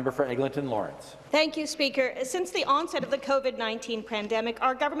response, the member for Eglinton Lawrence. Thank you, Speaker. Since the onset of the COVID-19 pandemic,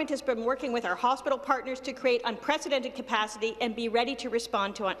 our government has been working with our hospital partners to create unprecedented capacity and be ready to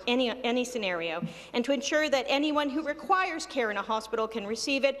respond to any scenario. And to ensure that anyone who requires care in a hospital can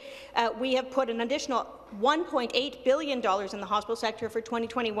receive it, we have put an additional $1.8 billion in the hospital sector for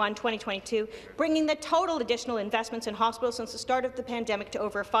 2021-2022, bringing the total additional investments in hospitals since the start of the pandemic to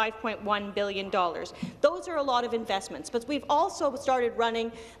over $5.1 billion. Those are a lot of investments, but we've also started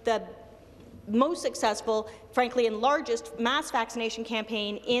running the most successful, frankly, and largest mass vaccination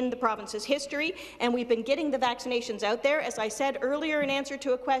campaign in the province's history, and we've been getting the vaccinations out there. As I said earlier in answer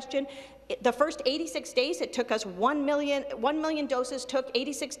to a question, the first 86 days, it took us 1 million doses took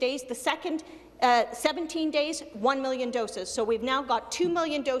 86 days. The second 17 days, 1 million doses. So we've now got 2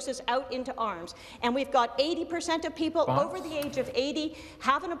 million doses out into arms. And we've got 80% of people over the age of 80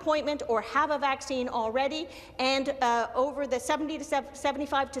 have an appointment or have a vaccine already. And over the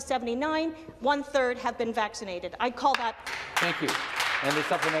 75 to 79, 1/3 have been vaccinated. I call that. Thank you. And the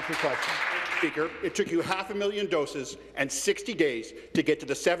supplementary question. Speaker, it took you 500,000 doses and 60 days to get to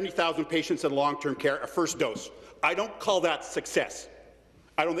the 70,000 patients in long-term care a first dose. I don't call that success.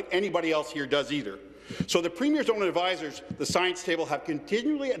 I don't think anybody else here does either. So the Premier's own advisors, the Science Table, have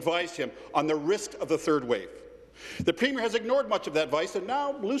continually advised him on the risk of the third wave. The Premier has ignored much of that advice and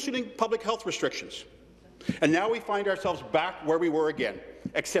now loosening public health restrictions. And now we find ourselves back where we were again,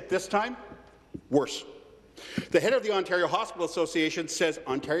 except this time, worse. The head of the Ontario Hospital Association says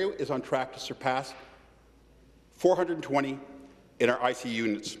Ontario is on track to surpass 420 in our ICU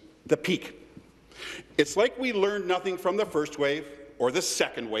units, the peak. It's like we learned nothing from the first wave or the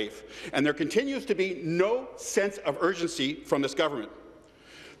second wave, and there continues to be no sense of urgency from this government.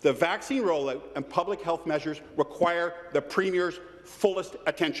 The vaccine rollout and public health measures require the Premier's fullest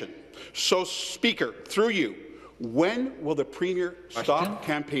attention. So, Speaker, through you, when will the Premier stop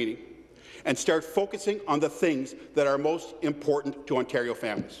campaigning and start focusing on the things that are most important to Ontario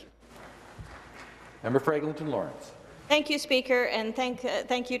families? Member for Eglinton Lawrence. Thank you, Speaker, and thank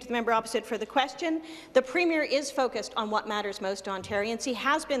you to the member opposite for the question. The Premier is focused on what matters most to Ontarians. He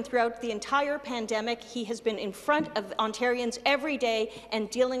has been throughout the entire pandemic. He has been in front of Ontarians every day and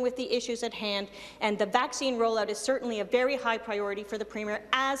dealing with the issues at hand, and the vaccine rollout is certainly a very high priority for the Premier,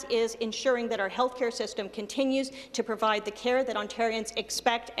 as is ensuring that our healthcare system continues to provide the care that Ontarians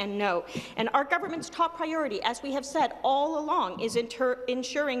expect and know. And our government's top priority, as we have said all along, is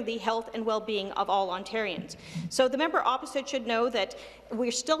ensuring the health and well-being of all Ontarians. So the member opposite should know that we're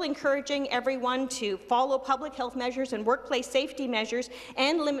still encouraging everyone to follow public health measures and workplace safety measures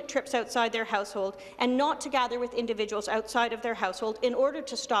and limit trips outside their household and not to gather with individuals outside of their household in order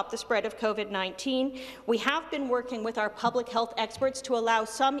to stop the spread of COVID-19. We have been working with our public health experts to allow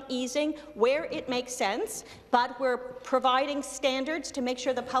some easing where it makes sense, but we're providing standards to make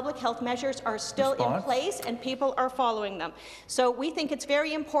sure the public health measures are still in place and people are following them. So we think it's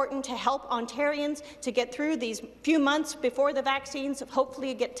very important to help Ontarians to get through these few months before the vaccines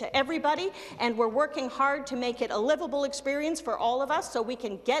hopefully get to everybody, and we're working hard to make it a livable experience for all of us so we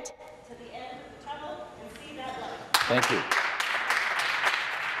can get to the end of the tunnel and see that light. Thank you.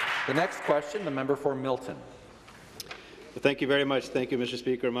 The next question, the member for Milton. Thank you very much. Thank you, Mr.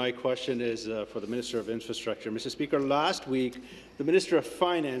 Speaker. My question is for the Minister of Infrastructure. Mr. Speaker, last week, the Minister of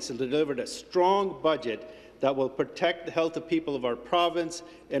Finance delivered a strong budget that will protect the health of people of our province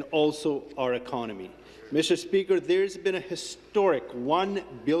and also our economy. Mr. Speaker, there's been a historic $1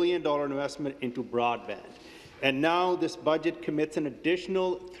 billion investment into broadband, and now this budget commits an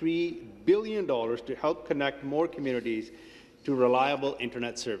additional $3 billion to help connect more communities to reliable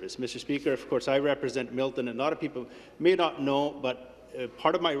internet service. Mr. Speaker, of course, I represent Milton, and a lot of people may not know, but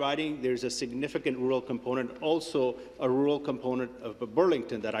part of my riding, there's a significant rural component, also a rural component of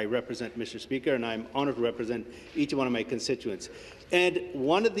Burlington that I represent, Mr. Speaker, and I'm honoured to represent each one of my constituents. And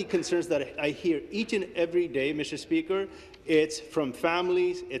one of the concerns that I hear each and every day, Mr. Speaker, it's from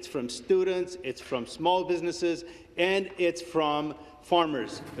families, it's from students, it's from small businesses, and it's from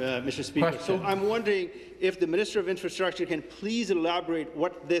farmers, Mr. Speaker. So I'm wondering if the Minister of Infrastructure can please elaborate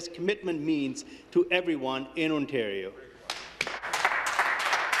what this commitment means to everyone in Ontario.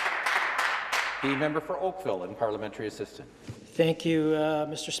 The member for Oakville and parliamentary assistant. Thank you,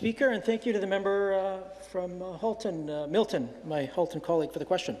 Mr. Speaker, and thank you to the member from Milton, my Halton colleague, for the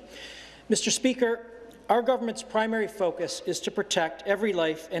question. Mr. Speaker, our government's primary focus is to protect every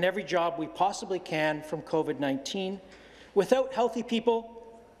life and every job we possibly can from COVID-19. Without healthy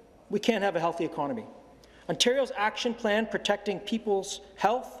people, we can't have a healthy economy. Ontario's action plan protecting people's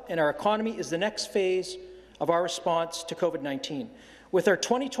health and our economy is the next phase of our response to COVID-19. With our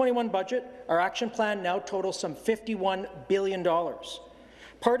 2021 budget, our action plan now totals some $51 billion.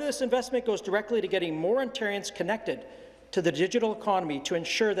 Part of this investment goes directly to getting more Ontarians connected to the digital economy to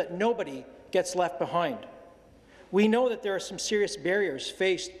ensure that nobody gets left behind. We know that there are some serious barriers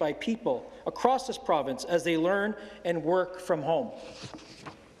faced by people across this province as they learn and work from home.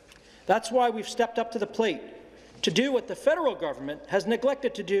 That's why we've stepped up to the plate to do what the federal government has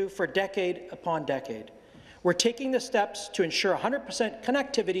neglected to do for decade upon decade. We're taking the steps to ensure 100%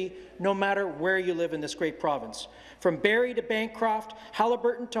 connectivity no matter where you live in this great province. From Barrie to Bancroft,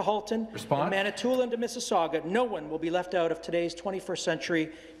 Haliburton to Halton, and Manitoulin to Mississauga, no one will be left out of today's 21st century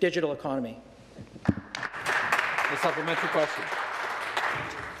digital economy. The supplementary question.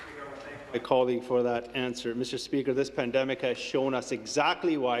 My colleague for that answer. Mr. Speaker, this pandemic has shown us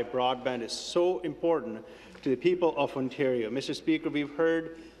exactly why broadband is so important to the people of Ontario. Mr. Speaker, we've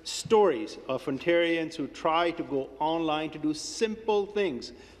heard stories of Ontarians who try to go online to do simple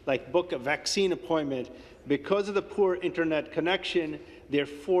things like book a vaccine appointment. Because of the poor internet connection, they're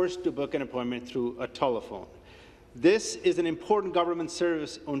forced to book an appointment through a telephone. This is an important government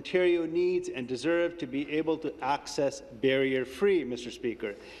service Ontario needs and deserves to be able to access barrier-free, Mr.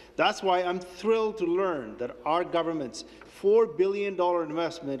 Speaker. That's why I'm thrilled to learn that our government's $4 billion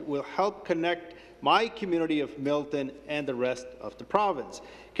investment will help connect my community of Milton and the rest of the province.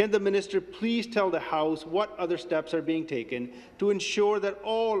 Can the minister please tell the House what other steps are being taken to ensure that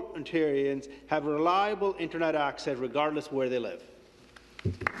all Ontarians have reliable internet access regardless where they live?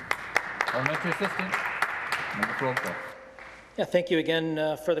 Parliamentary assistant. Member for Oakville. Yeah, thank you again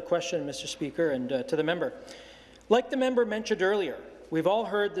for the question, Mr. Speaker, and to the member. Like the member mentioned earlier, we've all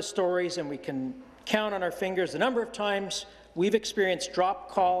heard the stories, and we can count on our fingers the number of times we've experienced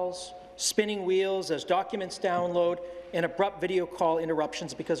drop calls, spinning wheels as documents download, and abrupt video call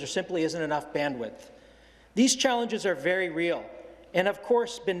interruptions because there simply isn't enough bandwidth. These challenges are very real and, of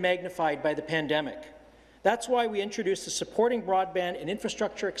course, been magnified by the pandemic. That's why we introduced the Supporting Broadband and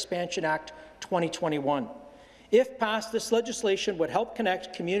Infrastructure Expansion Act 2021. If passed, this legislation would help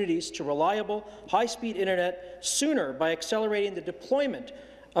connect communities to reliable, high-speed internet sooner by accelerating the deployment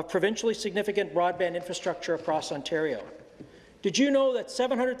of provincially significant broadband infrastructure across Ontario. Did you know that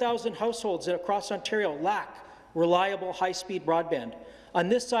 700,000 households across Ontario lack reliable, high-speed broadband? On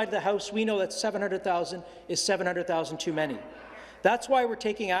this side of the House, we know that 700,000 is 700,000 too many. That's why we're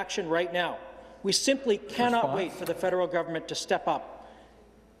taking action right now. We simply cannot wait for the federal government to step up.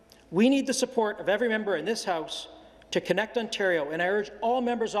 We need the support of every member in this House to connect Ontario, and I urge all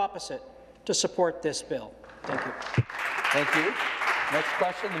members opposite to support this bill. Thank you. Thank you. Next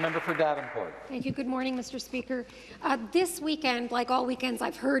question, the member for Davenport. Thank you. Good morning, Mr. Speaker. This weekend, like all weekends,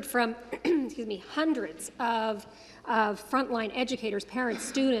 I've heard from excuse me, hundreds of frontline educators, parents,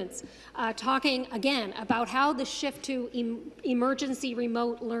 students, talking again about how the shift to emergency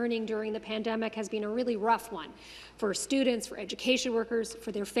remote learning during the pandemic has been a really rough one for students, for education workers,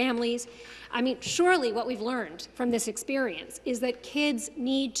 for their families. I mean, surely what we've learned from this experience is that kids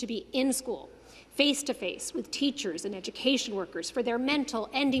need to be in school, face-to-face with teachers and education workers for their mental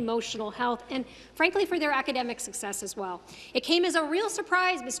and emotional health and, frankly, for their academic success as well. It came as a real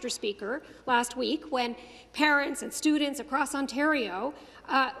surprise, Mr. Speaker, last week when parents and students across Ontario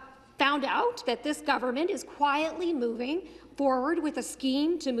found out that this government is quietly moving forward with a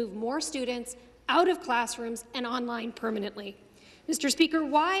scheme to move more students out of classrooms and online permanently. Mr. Speaker,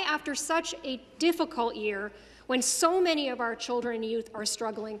 why, after such a difficult year, when so many of our children and youth are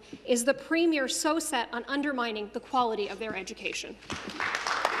struggling, is the Premier so set on undermining the quality of their education?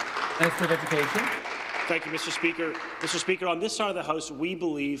 Minister of Education. Thank you, Mr. Speaker. Mr. Speaker, on this side of the House, we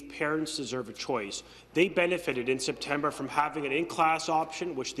believe parents deserve a choice. They benefited in September from having an in-class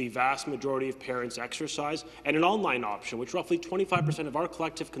option, which the vast majority of parents exercise, and an online option, which roughly 25% of our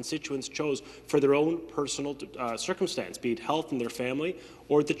collective constituents chose for their own personal circumstance, be it health in their family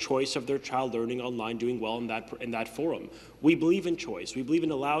or the choice of their child learning online, doing well in that forum. We believe in choice. We believe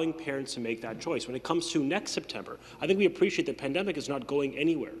in allowing parents to make that choice. When it comes to next September, I think we appreciate the pandemic is not going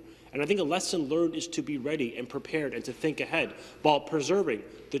anywhere. And I think a lesson learned is to be ready and prepared and to think ahead while preserving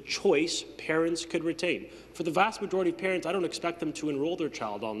the choice parents could retain. For the vast majority of parents, I don't expect them to enroll their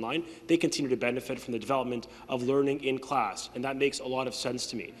child online. They continue to benefit from the development of learning in class, and that makes a lot of sense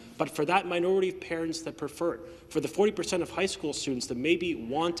to me. But for that minority of parents that prefer it, for the 40% of high school students that maybe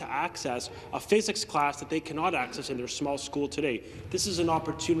want to access a physics class that they cannot access in their small school today, this is an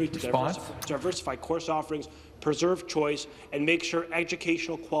opportunity to diversify course offerings, preserve choice, and make sure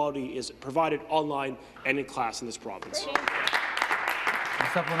educational quality is provided online and in class in this province.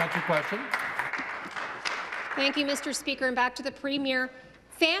 A supplementary question. Thank you, Mr. Speaker. And back to the Premier.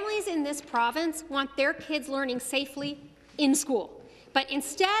 Families in this province want their kids learning safely in school. But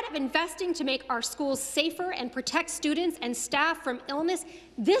instead of investing to make our schools safer and protect students and staff from illness,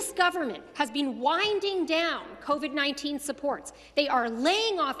 this government has been winding down COVID-19 supports. They are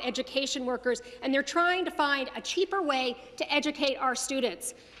laying off education workers, and they're trying to find a cheaper way to educate our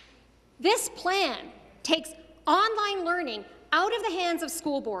students. This plan takes online learning out of the hands of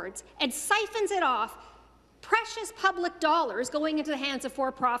school boards and siphons it off precious public dollars going into the hands of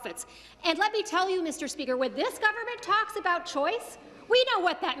for-profits. And let me tell you, Mr. Speaker, when this government talks about choice, we know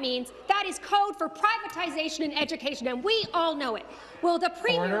what that means. That is code for privatization in education, and we all know it. Will the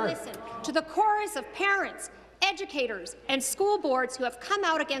Premier listen to the chorus of parents, educators, and school boards who have come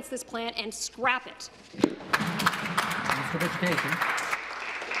out against this plan and scrap it? Minister of Education.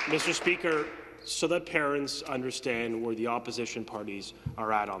 Mr. Speaker, so that parents understand where the opposition parties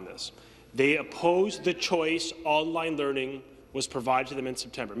are at on this. They opposed the choice online learning was provided to them in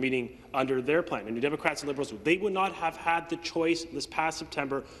September, meaning under their plan, and the Democrats and Liberals, they would not have had the choice this past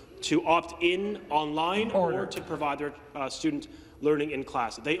September to opt in online or to provide their student learning in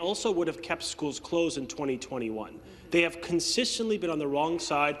class. They also would have kept schools closed in 2021. They have consistently been on the wrong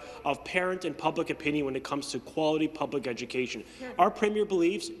side of parent and public opinion when it comes to quality public education. Our Premier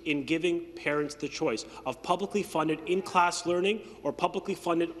believes in giving parents the choice of publicly funded in-class learning or publicly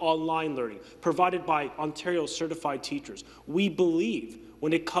funded online learning, provided by Ontario certified teachers. We believe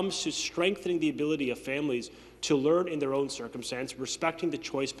when it comes to strengthening the ability of families to learn in their own circumstance, respecting the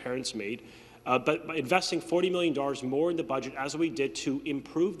choice parents made, but by investing $40 million more in the budget, as we did, to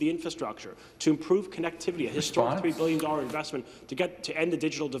improve the infrastructure, to improve connectivity, a historic $3 billion investment to end the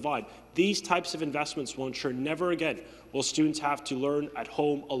digital divide. These types of investments will ensure never again will students have to learn at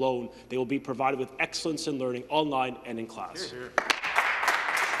home alone. They will be provided with excellence in learning online and in class.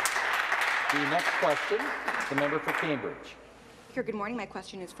 The next question, the member for Cambridge. Good morning. My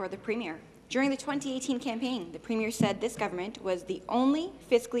question is for the Premier. During the 2018 campaign, the Premier said this government was the only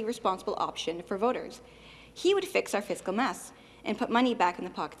fiscally responsible option for voters. He would fix our fiscal mess and put money back in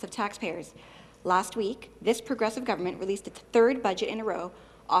the pockets of taxpayers. Last week, this progressive government released its third budget in a row,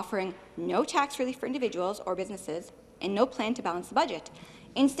 offering no tax relief for individuals or businesses and no plan to balance the budget.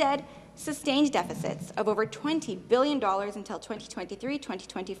 Instead, sustained deficits of over $20 billion until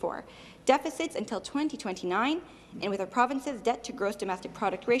 2023-2024, deficits until 2029, and with our province's debt to gross domestic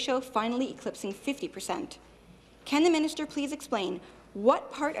product ratio finally eclipsing 50%. Can the minister please explain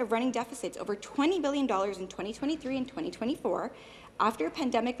what part of running deficits over $20 billion in 2023 and 2024, after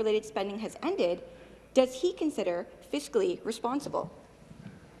pandemic-related spending has ended, does he consider fiscally responsible?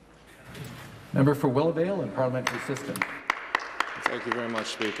 Member for Willowdale and Parliamentary Assistant. Thank you very much,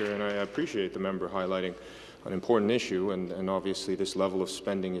 Speaker, and I appreciate the member highlighting an important issue, and obviously this level of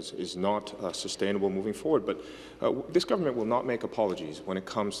spending is not sustainable moving forward. But this government will not make apologies when it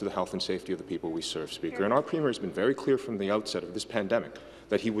comes to the health and safety of the people we serve, Speaker. And our Premier has been very clear from the outset of this pandemic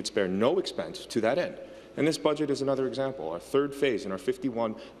that he would spare no expense to that end. And this budget is another example, our third phase in our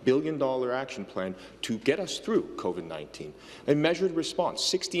 $51 billion action plan to get us through COVID-19. A measured response,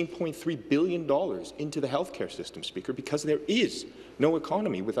 $16.3 billion into the healthcare system, Speaker, because there is no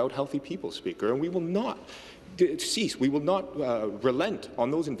economy without healthy people, Speaker, and we will not cease. We will not relent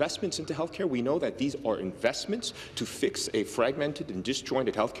on those investments into healthcare. We know that these are investments to fix a fragmented and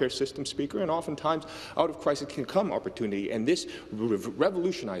disjointed healthcare system, Speaker, and oftentimes out of crisis can come opportunity, and this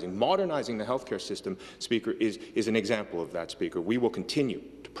revolutionizing, modernizing the healthcare system, Speaker, is an example of that, Speaker. We will continue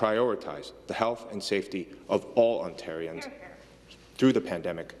to prioritize the health and safety of all Ontarians through the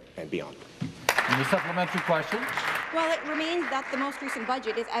pandemic and beyond. And the supplementary question. Well, it remains that the most recent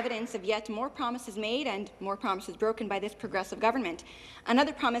budget is evidence of yet more promises made and more promises broken by this progressive government.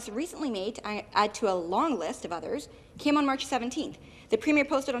 Another promise recently made, to add to a long list of others, came on March 17th. The Premier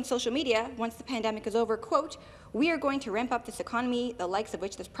posted on social media, once the pandemic is over, quote, "We are going to ramp up this economy, the likes of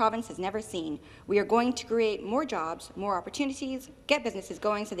which this province has never seen. We are going to create more jobs, more opportunities, get businesses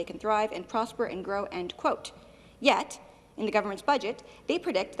going so they can thrive and prosper and grow," end quote. Yet, in the government's budget, they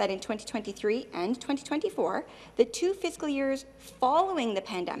predict that in 2023 and 2024, the 2 fiscal years following the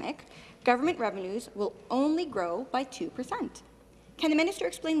pandemic, government revenues will only grow by 2%. Can the minister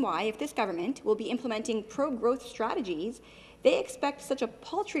explain why, if this government will be implementing pro-growth strategies, they expect such a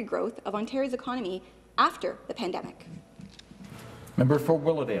paltry growth of Ontario's economy after the pandemic? Member for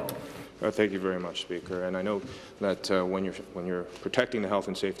Willowdale. Thank you very much, Speaker. And I know that when you're protecting the health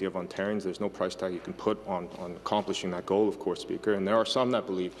and safety of Ontarians, there's no price tag you can put on accomplishing that goal, of course, Speaker. And there are some that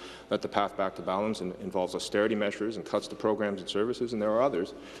believe that the path back to balance involves austerity measures and cuts to programs and services, and there are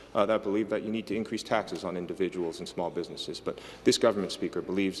others that believe that you need to increase taxes on individuals and small businesses. But this government, Speaker,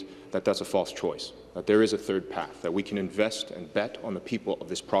 believes that that's a false choice, that there is a third path, that we can invest and bet on the people of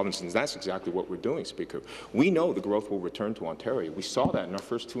this province, and that's exactly what we're doing, Speaker. We know the growth will return to Ontario. We saw that in our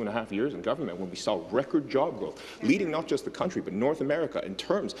first 2.5 years in government when we saw record job growth, leading not just the country but North America in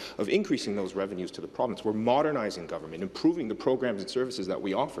terms of increasing those revenues to the province. We're modernizing government, improving the programs and services that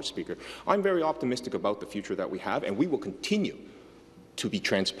we offer, Speaker. I'm very optimistic about the future that we have, and we will continue to be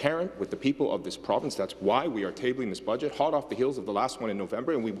transparent with the people of this province. That's why we are tabling this budget, hot off the heels of the last one in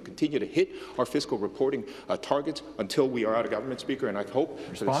November, and we will continue to hit our fiscal reporting targets until we are out of government, Speaker. And I hope,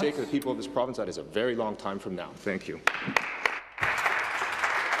 for the sake of the people of this province, that is a very long time from now. Thank you.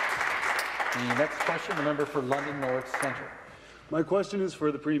 The next question, the member for London North Centre. My question is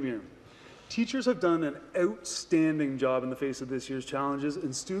for the Premier. Teachers have done an outstanding job in the face of this year's challenges,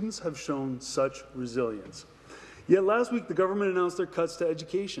 and students have shown such resilience. Yet last week, the government announced their cuts to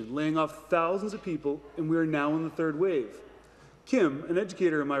education, laying off thousands of people, and we are now in the third wave. Kim, an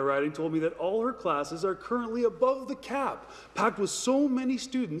educator in my riding, told me that all her classes are currently above the cap, packed with so many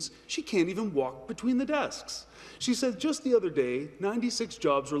students, she can't even walk between the desks. She said just the other day, 96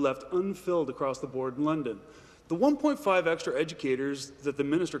 jobs were left unfilled across the board in London. The 1.5 extra educators that the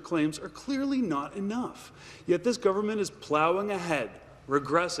minister claims are clearly not enough. Yet this government is ploughing ahead,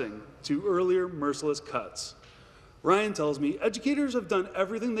 regressing to earlier merciless cuts. Ryan tells me educators have done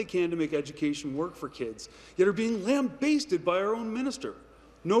everything they can to make education work for kids, yet are being lambasted by our own minister.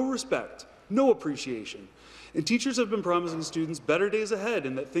 No respect, no appreciation. And teachers have been promising students better days ahead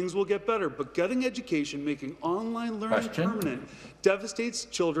and that things will get better, but gutting education, making online learning permanent, devastates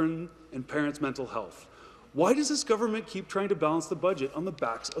children and parents' mental health. Why does this government keep trying to balance the budget on the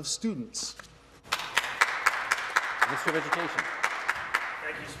backs of students? Minister of Education.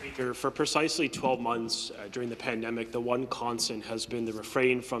 Thank you, Speaker. For precisely 12 months during the pandemic, the one constant has been the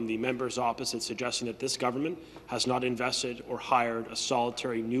refrain from the members opposite suggesting that this government has not invested or hired a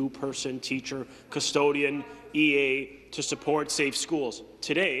solitary new person, teacher, custodian, EA to support safe schools.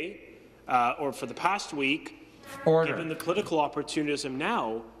 Today, or for the past week, given the political opportunism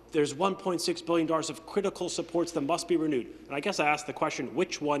now, there's $1.6 billion of critical supports that must be renewed. And I guess I ask the question,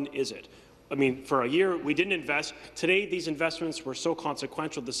 which one is it? I mean, for a year, we didn't invest. Today, these investments were so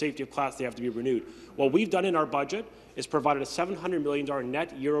consequential to the safety of class, they have to be renewed. What we've done in our budget is provided a $700 million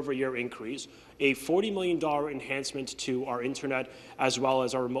net year-over-year increase, a $40 million enhancement to our internet, as well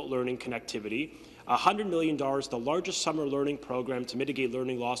as our remote learning connectivity, $100 million, the largest summer learning program to mitigate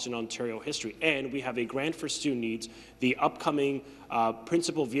learning loss in Ontario history. And we have a grant for student needs, the upcoming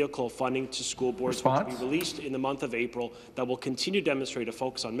principal vehicle funding to school boards, which will be released in the month of April, that will continue to demonstrate a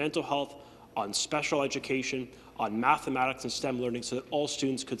focus on mental health, on special education, on mathematics and STEM learning so that all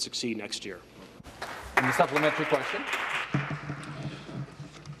students could succeed next year. And the supplementary question.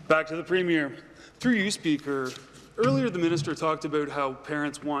 Back to the Premier. Through you, Speaker. Earlier, the minister talked about how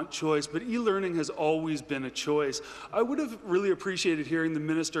parents want choice, but e-learning has always been a choice. I would have really appreciated hearing the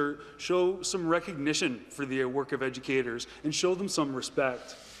minister show some recognition for the work of educators and show them some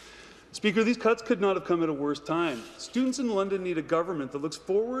respect. Speaker, these cuts could not have come at a worse time. Students in London need a government that looks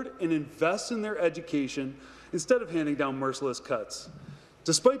forward and invests in their education instead of handing down merciless cuts.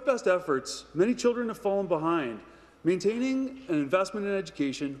 Despite best efforts, many children have fallen behind. Maintaining an investment in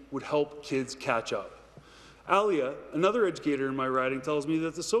education would help kids catch up. Alia, another educator in my riding, tells me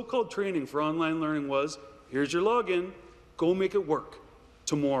that the so-called training for online learning was, here's your login, go make it work,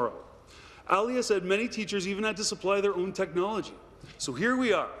 tomorrow. Alia said many teachers even had to supply their own technology. So here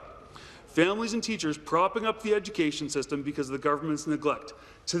we are, families and teachers propping up the education system because of the government's neglect.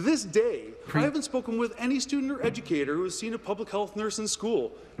 To this day, I haven't spoken with any student or educator who has seen a public health nurse in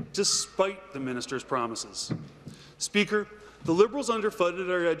school, despite the minister's promises. Speaker, the Liberals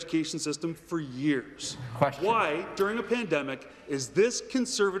underfunded our education system for years. Why, during a pandemic, is this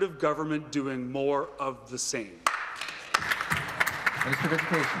Conservative government doing more of the same? Minister of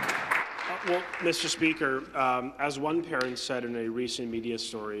Education. Well, Mr. Speaker, as one parent said in a recent media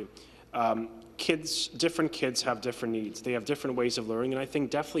story, different kids have different needs. They have different ways of learning, and I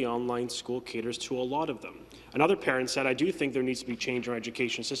think definitely online school caters to a lot of them. Another parent said, I do think there needs to be change in our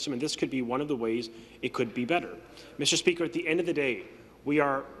education system, and this could be one of the ways it could be better. Mr. Speaker, at the end of the day, we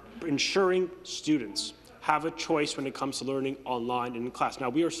are ensuring students have a choice when it comes to learning online and in class. Now,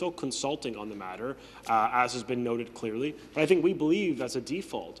 we are still consulting on the matter, as has been noted clearly, but I think we believe as a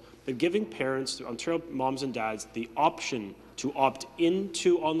default that giving parents, Ontario moms and dads, the option to opt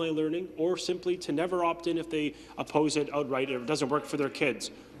into online learning or simply to never opt in if they oppose it outright or it doesn't work for their kids.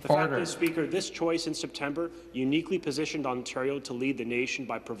 The fact is, Speaker, this choice in September uniquely positioned Ontario to lead the nation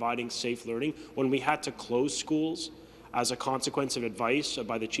by providing safe learning when we had to close schools as a consequence of advice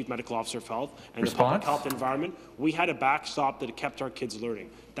by the Chief Medical Officer of Health and the public health environment. We had a backstop that kept our kids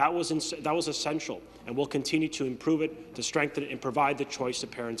learning. That was essential, and we'll continue to improve it, to strengthen it, and provide the choice to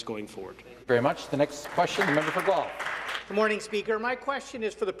parents going forward. Thank you very much. The next question, the member for Guelph. Good morning, Speaker. My question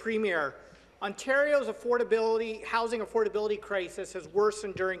is for the Premier. Ontario's housing affordability crisis has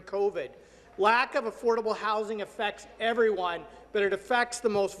worsened during COVID. Lack of affordable housing affects everyone, but it affects the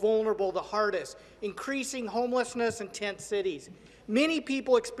most vulnerable the hardest, increasing homelessness in tent cities. Many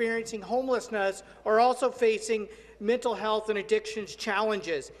people experiencing homelessness are also facing mental health and addictions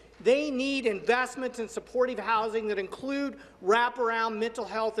challenges. They need investments in supportive housing that include wraparound mental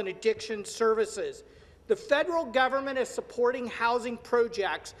health and addiction services. The federal government is supporting housing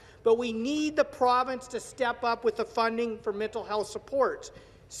projects, but we need the province to step up with the funding for mental health supports.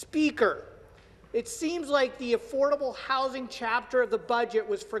 Speaker, it seems like the affordable housing chapter of the budget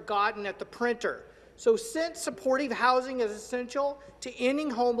was forgotten at the printer. So since supportive housing is essential to ending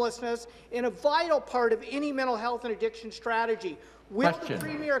homelessness and a vital part of any mental health and addiction strategy, will the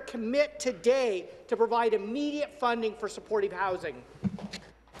Premier commit today to provide immediate funding for supportive housing?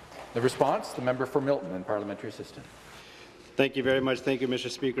 The response, the member for Milton and parliamentary assistant. Thank you very much. Thank you, Mr.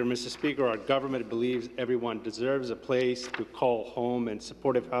 Speaker. Mr. Speaker, our government believes everyone deserves a place to call home, and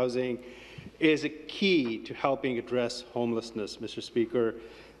supportive housing is a key to helping address homelessness, Mr. Speaker.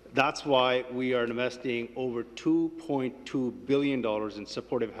 That's why we are investing over $2.2 billion in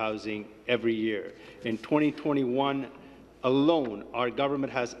supportive housing every year. In 2021 alone, our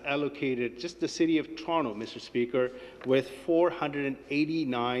government has allocated just the City of Toronto, Mr. Speaker, with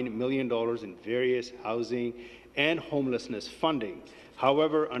 $489 million in various housing and homelessness funding.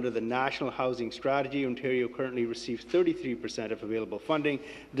 However, under the National Housing Strategy, Ontario currently receives 33% of available funding,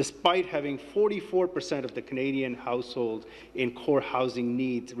 despite having 44% of the Canadian households in core housing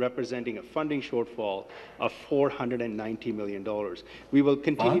needs, representing a funding shortfall of $490 million. We will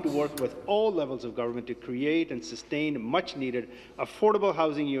continue to work with all levels of government to create and sustain much-needed affordable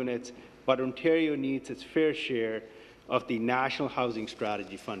housing units, but Ontario needs its fair share of the National Housing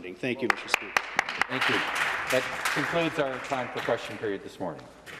Strategy funding. Thank you, Mr. Speaker. Thank you. That concludes our time for question period this morning.